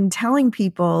 you know, in telling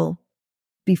people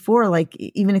before, like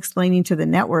even explaining to the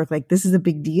network, like, this is a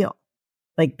big deal.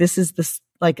 Like, this is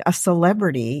like a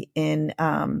celebrity in,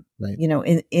 right. You know,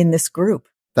 in this group.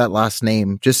 That last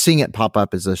name, just seeing it pop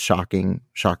up is a shocking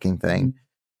thing.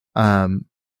 Mm-hmm.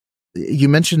 You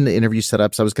mentioned the interview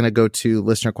setups. I was going to go to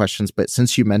listener questions, but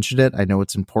since you mentioned it, I know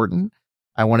it's important.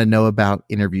 I want to know about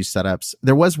interview setups.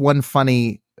 There was one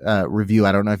funny review.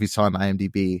 I don't know if you saw on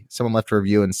IMDb. Someone left a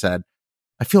review and said,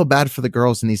 I feel bad for the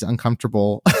girls in these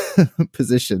uncomfortable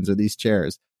positions or these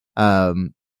chairs. To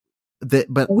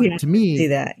me, see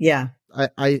that. Yeah.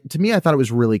 To me, I thought it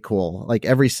was really cool. Like,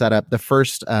 every setup, the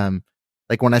first,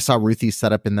 like when I saw Ruthie's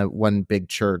setup in the one big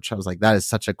church, I was like, that is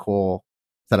such a cool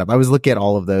setup. I was looking at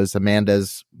all of those.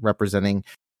 Amanda's representing.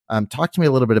 Talk to me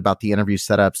a little bit about the interview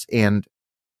setups and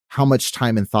how much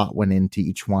time and thought went into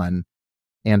each one.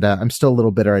 And I'm still a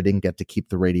little bitter I didn't get to keep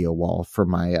the radio wall for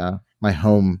my my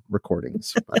home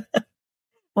recordings.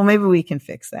 Well, maybe we can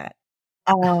fix that.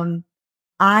 It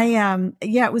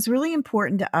was really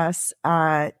important to us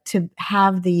to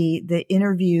have the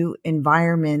interview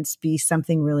environments be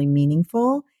something really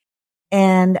meaningful.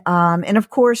 And of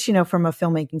course, you know, from a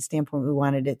filmmaking standpoint, we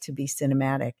wanted it to be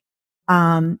cinematic.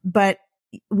 But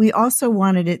we also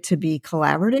wanted it to be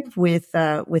collaborative with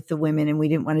the women, and we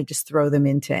didn't want to just throw them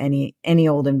into any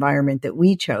old environment that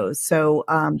we chose. So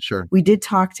sure. We did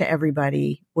talk to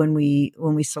everybody when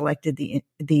we selected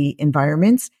the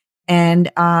environments.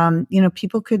 And, you know,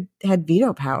 people had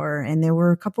veto power, and there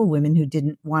were a couple of women who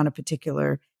didn't want a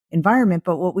particular environment.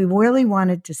 But what we really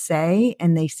wanted to say,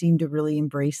 and they seemed to really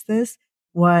embrace this,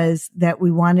 was that we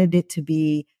wanted it to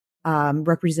be,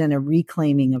 represent a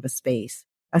reclaiming of a space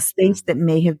that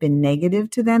may have been negative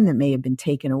to them, that may have been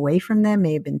taken away from them,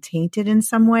 may have been tainted in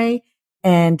some way,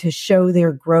 and to show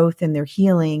their growth and their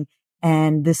healing.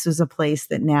 And this is a place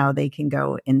that now they can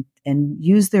go and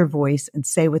use their voice and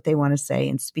say what they want to say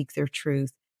and speak their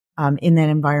truth in that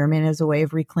environment as a way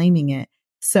of reclaiming it.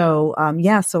 So,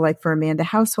 so like for Amanda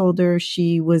Householder,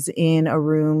 she was in a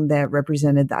room that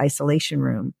represented the isolation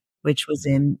room, which was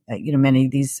in, many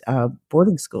of these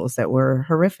boarding schools that were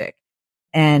horrific.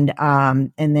 And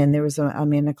then there was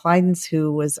Amanda Kleidens,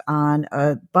 who was on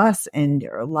a bus, and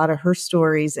a lot of her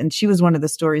stories. And she was one of the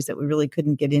stories that we really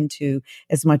couldn't get into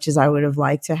as much as I would have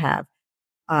liked to have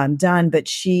done. But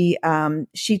she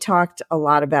talked a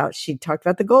lot about,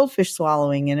 the goldfish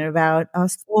swallowing, and about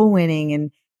soul winning,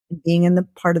 and being in the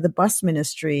part of the bus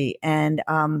ministry, and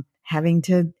having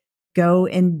to go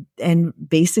and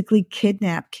basically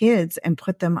kidnap kids and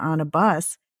put them on a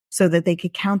bus so that they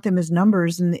could count them as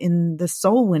numbers in the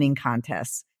soul winning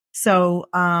contests. So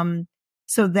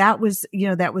that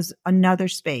was another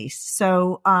space.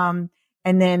 So, and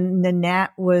then the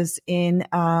Nat was in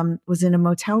a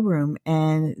motel room,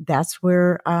 and that's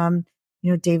where,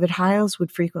 David Hiles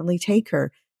would frequently take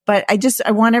her. But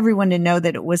I want everyone to know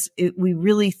that we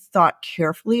really thought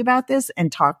carefully about this and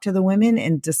talked to the women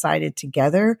and decided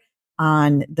together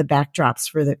on the backdrops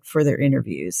for their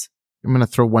interviews. I'm going to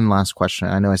throw one last question.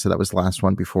 I know I said that was the last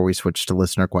one before we switch to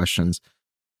listener questions,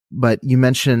 but you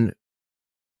mentioned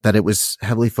that it was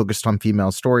heavily focused on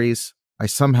female stories. I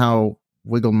somehow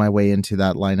wiggled my way into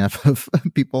that lineup of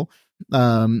people.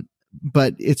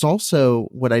 But it's also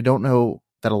what I don't know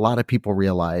that a lot of people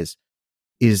realize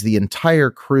is the entire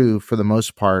crew, for the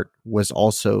most part, was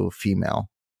also female.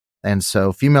 And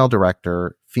so female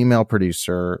director, female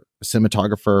producer,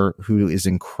 cinematographer who is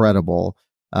incredible,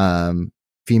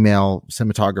 female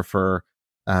cinematographer,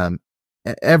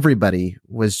 everybody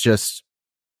was just,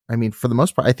 I mean, for the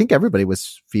most part, I think everybody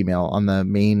was female on the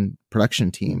main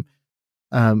production team.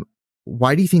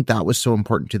 Why do you think that was so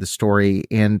important to the story?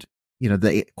 And,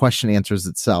 the question answers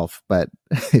itself, but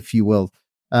if you will,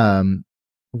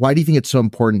 why do you think it's so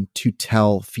important to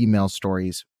tell female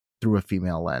stories through a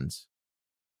female lens?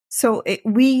 So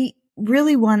we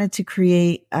really wanted to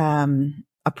create a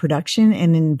production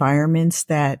and environments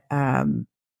that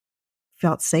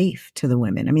felt safe to the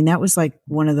women. I mean, that was like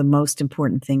one of the most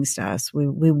important things to us.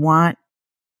 We want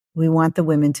the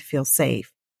women to feel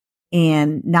safe,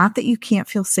 and not that you can't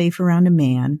feel safe around a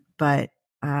man, but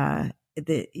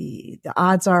the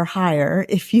odds are higher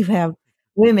if you have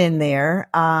women there.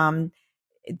 While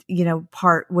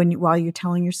you're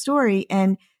telling your story.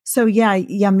 And so,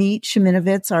 Yamit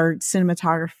Sheminovitz, our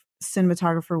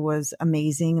cinematographer was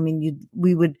amazing. I mean,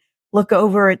 we would look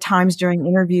over at times during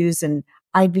interviews and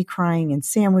I'd be crying and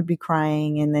Sam would be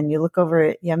crying. And then you look over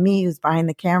at Yamit, who's behind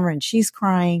the camera, and she's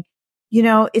crying.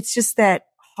 It's just that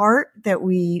heart that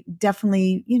we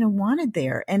definitely, wanted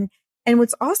there. And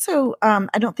what's also,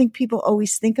 I don't think people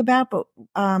always think about, but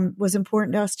was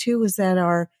important to us too, was that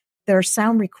our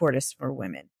sound recordists for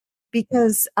women,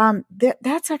 because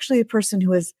that's actually a person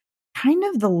who has kind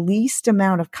of the least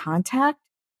amount of contact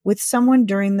with someone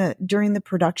during the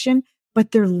production,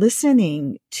 but they're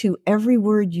listening to every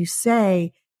word you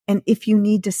say. And if you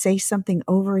need to say something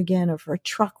over again, or if a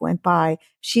truck went by,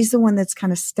 she's the one that's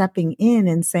kind of stepping in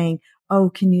and saying, "Oh,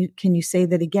 can you say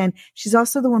that again?" She's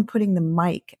also the one putting the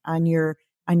mic on your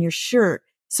shirt.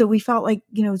 So we felt like,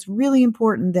 it's really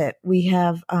important that we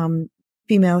have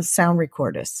female sound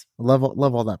recordists. Love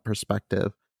all that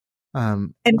perspective.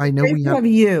 And I know we have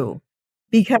you,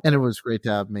 because and it was great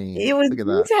to have me. It was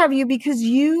great to have you, because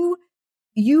you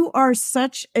are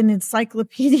such an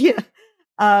encyclopedia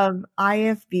of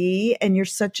IFB, and you're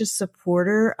such a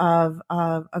supporter of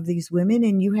these women,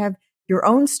 and you have your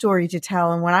own story to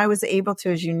tell. And when I was able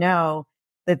to, as you know,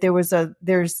 that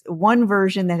there's one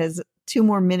version that has 2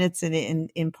 more minutes in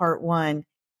it in part 1.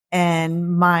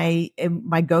 And my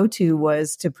go-to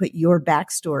was to put your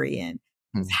backstory in,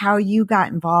 how you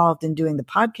got involved in doing the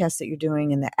podcast that you're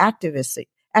doing, and the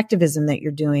activism that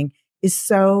you're doing is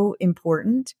so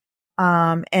important.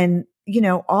 And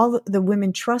all the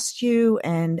women trust you,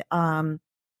 and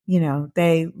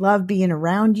they love being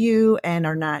around you and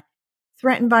are not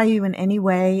threatened by you in any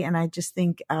way. And I just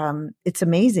think it's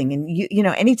amazing. And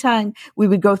anytime we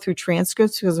would go through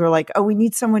transcripts, because we're like, oh, we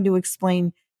need someone to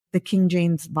explain the King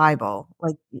James Bible,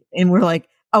 and we're like,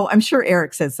 oh, I'm sure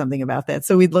Eric said something about that.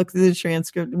 So we'd look through the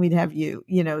transcript and we'd have you,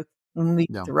 when we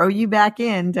throw you back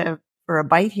in for a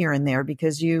bite here and there,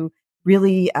 because you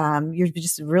really,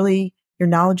 you're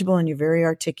knowledgeable, and you're very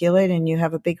articulate, and you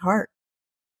have a big heart.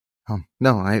 Oh,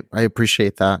 no, I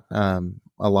appreciate that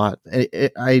a lot.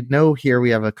 I know here we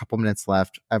have a couple minutes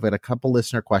left. I've got a couple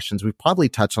listener questions. We've probably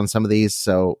touched on some of these,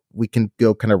 so we can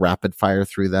go kind of rapid fire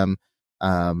through them.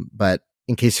 But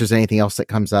in case there's anything else that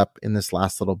comes up in this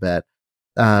last little bit,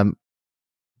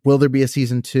 will there be a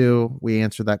season 2? We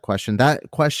answered that question.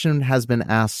 That question has been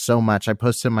asked so much. I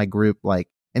posted in my group,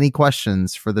 any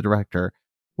questions for the director?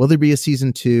 Will there be a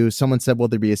season 2? Someone said, will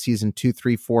there be a season 2,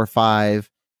 3, 4, 5?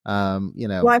 There's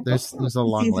a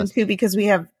long season list. 2, because we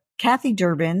have Kathy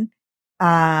Durbin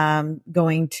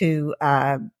going to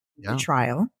the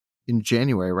trial in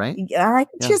January, right? I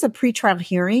think she has a pretrial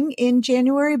hearing in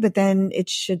January, but then it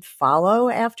should follow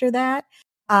after that.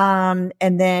 And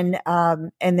then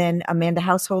Amanda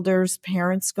Householder's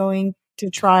parents going to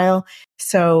trial.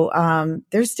 So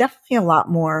there's definitely a lot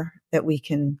more that we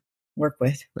can work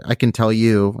with. I can tell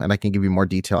you, and I can give you more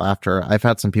detail after. I've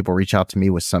had some people reach out to me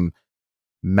with some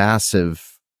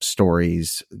massive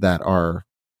stories that are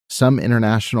some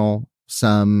international,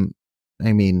 some, I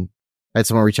had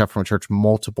someone reach out from a church,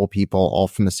 multiple people, all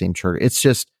from the same church.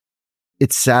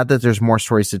 It's sad that there's more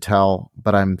stories to tell,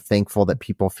 but I'm thankful that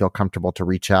people feel comfortable to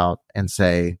reach out and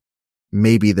say,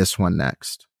 maybe this one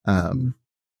next.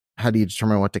 How do you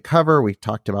determine what to cover? We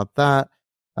talked about that.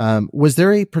 Was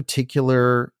there a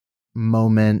particular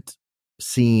moment,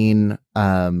 scene,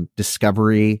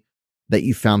 discovery that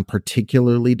you found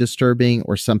particularly disturbing,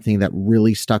 or something that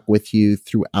really stuck with you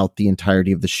throughout the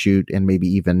entirety of the shoot and maybe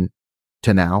even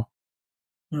to now?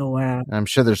 Oh, wow. I'm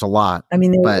sure there's a lot. I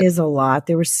mean, there but is a lot.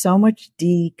 There was so much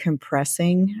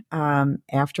decompressing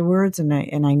afterwards, and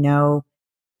I know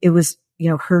it was,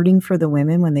 hurting for the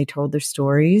women when they told their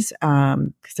stories,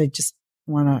 because I just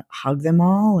want to hug them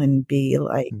all and be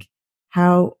like,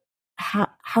 how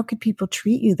could people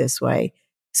treat you this way?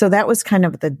 So that was kind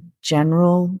of the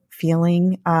general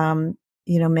feeling,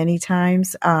 many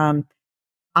times.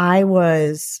 I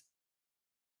was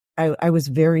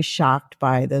very shocked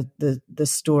by the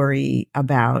story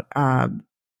about, of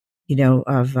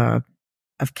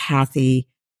Kathy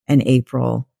and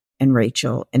April and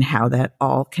Rachel, and how that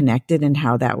all connected and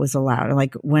how that was allowed.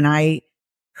 Like, when I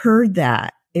heard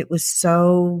that, it was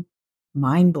so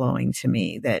mind blowing to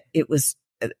me that it was,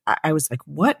 I was like,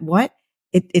 what?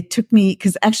 It took me,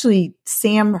 because actually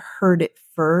Sam heard it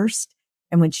first.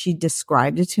 And when she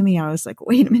described it to me, I was like,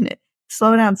 wait a minute,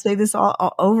 slow down, say this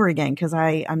all over again, because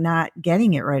I'm not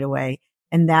getting it right away.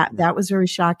 And that was very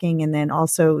shocking. And then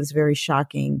also it was very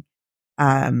shocking,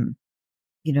 going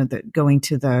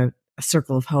to the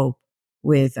Circle of Hope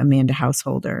with Amanda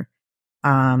Householder.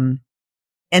 And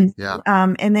then,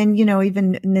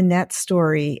 even Nanette's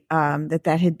story,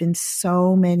 that had been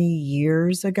so many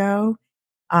years ago.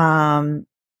 And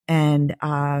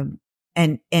all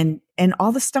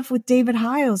the stuff with David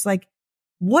Hiles, like,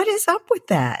 what is up with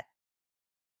that?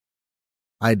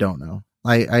 I don't know.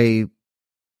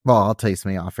 Well, I'll tell you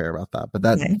something off air about that. But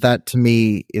Okay. that to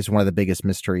me is one of the biggest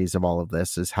mysteries of all of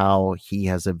this, is how he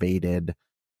has evaded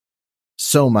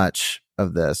so much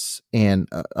of this. And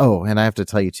and I have to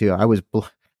tell you too,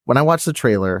 when I watched the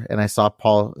trailer and I saw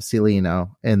Paul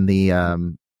Celino in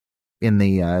the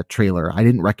trailer, I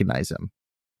didn't recognize him.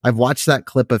 I've watched that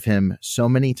clip of him so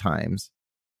many times,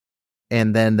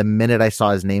 and then the minute I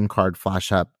saw his name card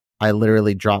flash up, I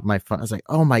literally dropped my phone. I was like,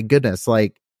 oh my goodness,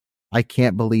 like, I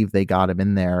can't believe they got him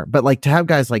in there. But like, to have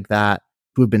guys like that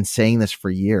who have been saying this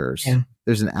for years,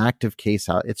 there's an active case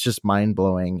out. It's just mind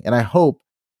blowing. And I hope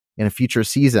in a future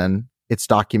season, it's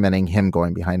documenting him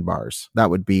going behind bars. That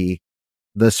would be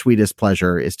the sweetest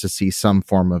pleasure, is to see some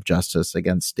form of justice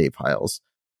against Dave Hiles.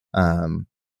 What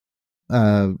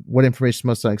information is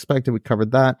most unexpected? We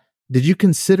covered that. Did you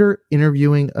consider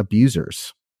interviewing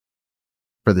abusers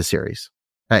for the series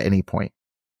at any point?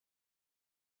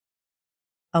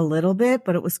 A little bit,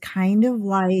 but it was kind of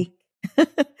like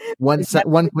one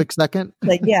quick second.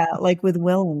 like with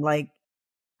Willem, like,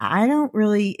 I don't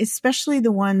really, especially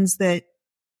the ones that,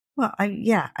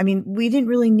 I mean, we didn't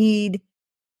really need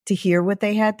to hear what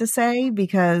they had to say,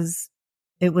 because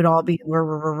it would all be,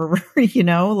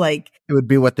 like, it would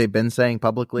be what they've been saying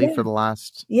publicly for the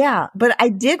last. Yeah. But I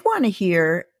did want to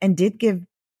hear, and did give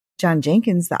John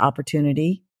Jenkins the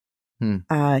opportunity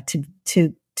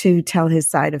to tell his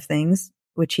side of things,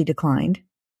 which he declined.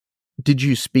 Did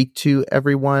you speak to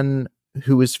everyone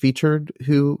who was featured?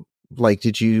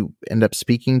 Did you end up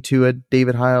speaking to a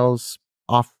David Hiles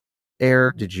off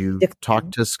air? Did you talk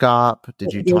to Scott?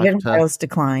 Did you talk to David Hiles?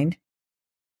 Declined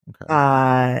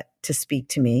to speak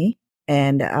to me,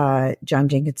 and John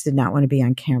Jenkins did not want to be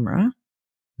on camera.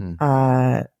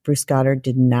 Bruce Goddard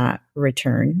did not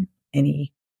return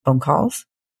any phone calls.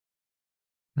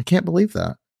 I can't believe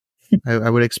that. I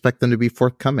would expect them to be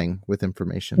forthcoming with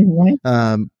information.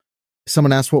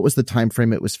 Someone asked what was the time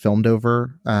frame it was filmed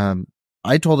over.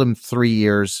 I told him 3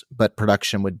 years, but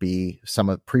pre-production would be some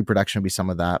of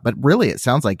that. But really, it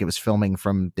sounds like it was filming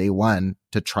from day one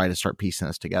to try to start piecing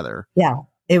this together. Yeah,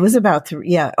 it was about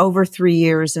over 3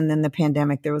 years, and then the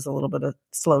pandemic, there was a little bit of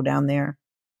slowdown there.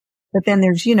 But then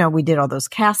there's, we did all those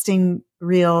casting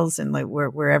reels, and like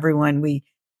where everyone, we,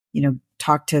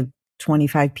 talked to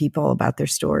 25 people about their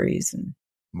stories. And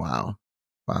wow.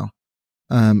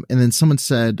 And then someone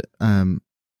said,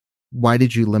 why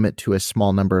did you limit to a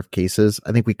small number of cases?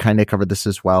 I think we kind of covered this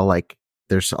as well. Like,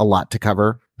 there's a lot to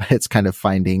cover. It's kind of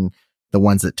finding the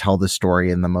ones that tell the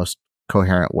story in the most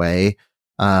coherent way.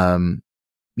 I'll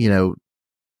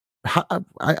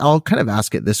kind of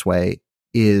ask it this way: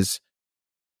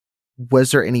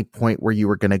 was there any point where you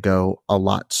were going to go a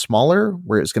lot smaller,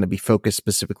 where it was going to be focused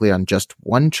specifically on just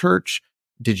one church?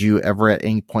 Did you ever at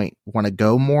any point want to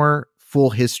go more full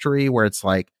history, where it's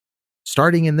like,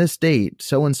 starting in this date,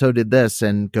 so-and-so did this,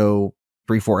 and go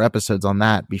 3-4 episodes on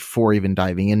that before even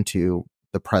diving into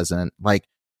the present? Like,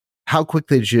 how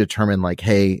quickly did you determine, like,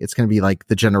 hey, it's going to be like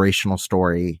the generational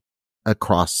story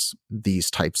across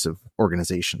these types of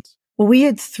organizations? Well, we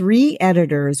had 3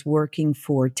 editors working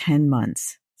for 10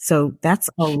 months. So that's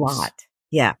a lot.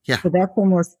 Yeah. So that's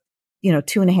almost,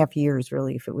 2.5 years,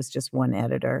 really, if it was just one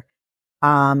editor.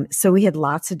 So we had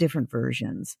lots of different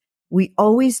versions. We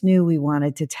always knew we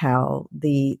wanted to tell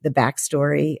the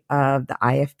backstory of the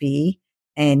IFB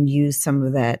and use some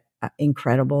of that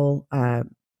incredible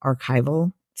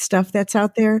archival stuff that's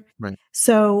out there. Right.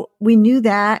 So we knew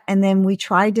that, and then we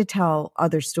tried to tell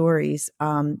other stories.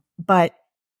 But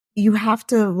you have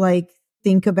to like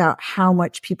think about how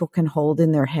much people can hold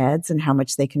in their heads and how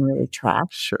much they can really track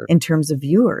Sure. in terms of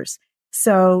viewers.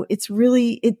 So it's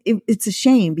really, it's a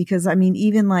shame because I mean,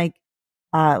 even like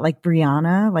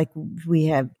Brianna, like we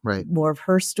have Right. more of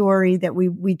her story that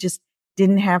we just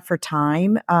didn't have for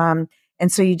time. And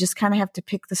so you just kind of have to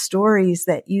pick the stories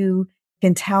that you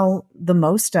can tell the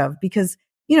most of because,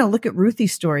 you know, look at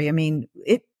Ruthie's story. I mean,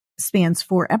 it spans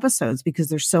 4 episodes because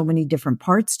there's so many different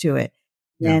parts to it.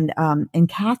 Yeah. And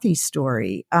Kathy's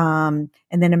story. And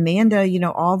then Amanda, you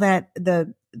know, all that,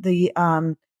 the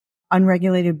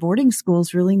unregulated boarding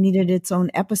schools really needed its own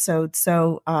episode.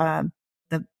 So,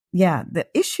 the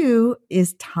issue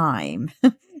is time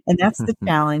and that's the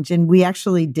challenge. And we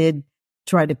actually did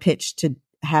try to pitch to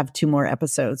have 2 more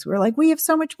episodes. We're like, we have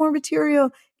so much more material.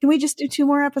 Can we just do 2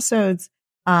 more episodes?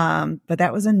 But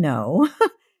that was a no.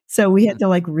 So we had to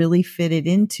like really fit it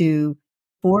into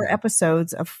 4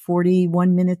 episodes of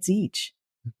 41 minutes each.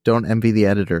 Don't envy the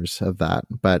editors of that,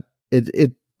 but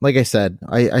it like I said,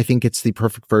 I think it's the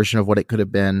perfect version of what it could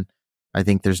have been. I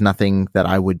think there's nothing that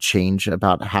I would change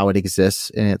about how it exists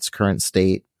in its current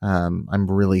state. I'm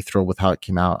really thrilled with how it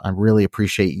came out. I really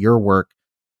appreciate your work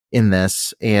in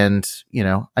this. And, you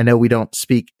know, I know we don't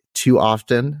speak too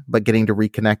often, but getting to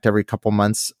reconnect every couple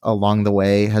months along the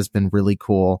way has been really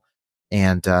cool.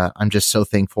 And I'm just so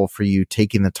thankful for you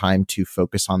taking the time to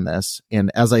focus on this.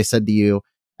 And as I said to you,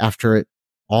 after it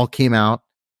all came out,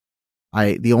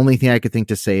 the only thing I could think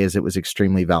to say is it was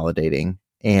extremely validating.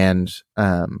 And,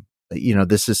 you know,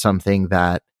 this is something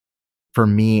that for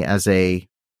me as a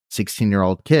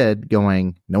 16-year-old kid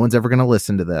going, no one's ever going to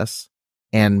listen to this,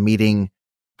 and meeting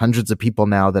hundreds of people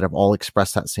now that have all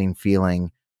expressed that same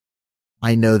feeling.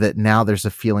 I know that now there's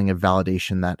a feeling of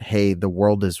validation that, hey, the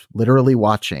world is literally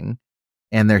watching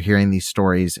and they're hearing these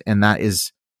stories. And that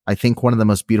is, I think, one of the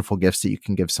most beautiful gifts that you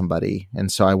can give somebody.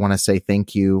 And so I want to say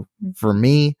thank you for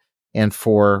me and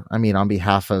for, I mean, on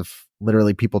behalf of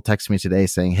literally people texting me today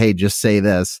saying, hey, just say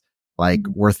this. Like,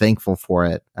 we're thankful for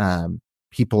it.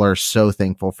 People are so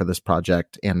thankful for this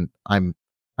project, and I'm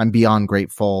beyond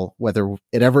grateful. Whether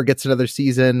it ever gets another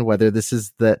season, whether this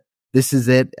is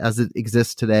it as it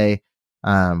exists today,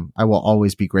 I will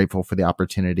always be grateful for the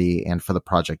opportunity and for the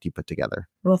project you put together.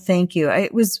 Well, thank you.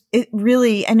 It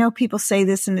really, I know people say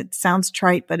this and it sounds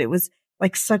trite, but it was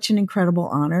like such an incredible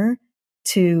honor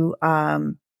to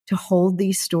hold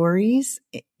these stories,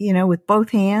 you know, with both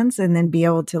hands and then be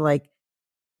able to like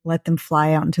let them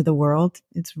fly out into the world.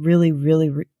 It's really,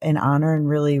 really an honor and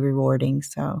really rewarding.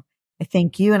 So I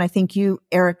thank you. And I thank you,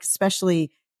 Eric,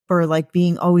 especially for like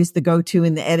being always the go-to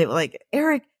in the edit. Like,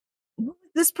 Eric,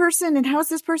 this person and how is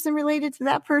this person related to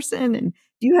that person? And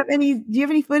do you have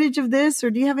any footage of this,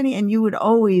 or do you have any? And you would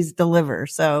always deliver.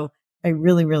 So I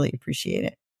really, really appreciate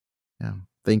it. Yeah.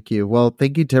 Thank you. Well,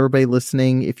 thank you to everybody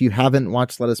listening. If you haven't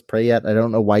watched Let Us Pray yet, I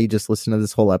don't know why you just listened to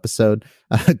this whole episode.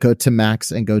 Go to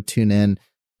Max and go tune in.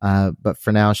 But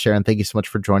for now, Sharon, thank you so much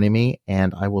for joining me,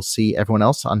 and I will see everyone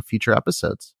else on future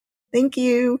episodes. Thank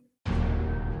you.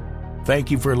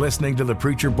 Thank you for listening to the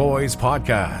Preacher Boys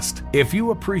podcast. If you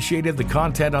appreciated the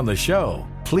content on the show,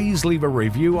 please leave a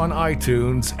review on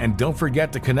iTunes, and don't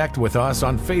forget to connect with us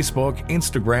on Facebook,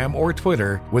 Instagram, or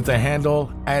Twitter with the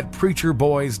handle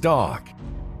 @PreacherBoysDoc.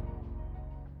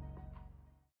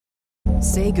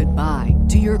 Say goodbye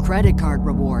to your credit card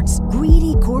rewards.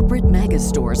 Greedy corporate mega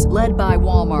stores, led by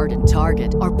Walmart and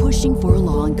Target, are pushing for a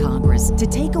law in Congress to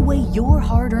take away your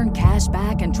hard-earned cash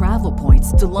back and travel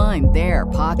points to line their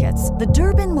pockets. The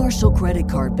Durbin-Marshall credit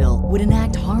card bill would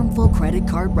enact harmful credit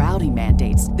card routing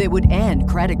mandates that would end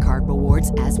credit card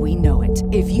rewards as we know it.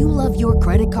 If you love your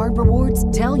credit card rewards,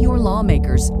 tell your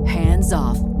lawmakers, hands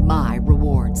off my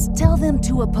rewards. Tell them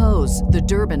to oppose the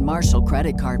Durbin-Marshall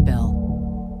credit card bill.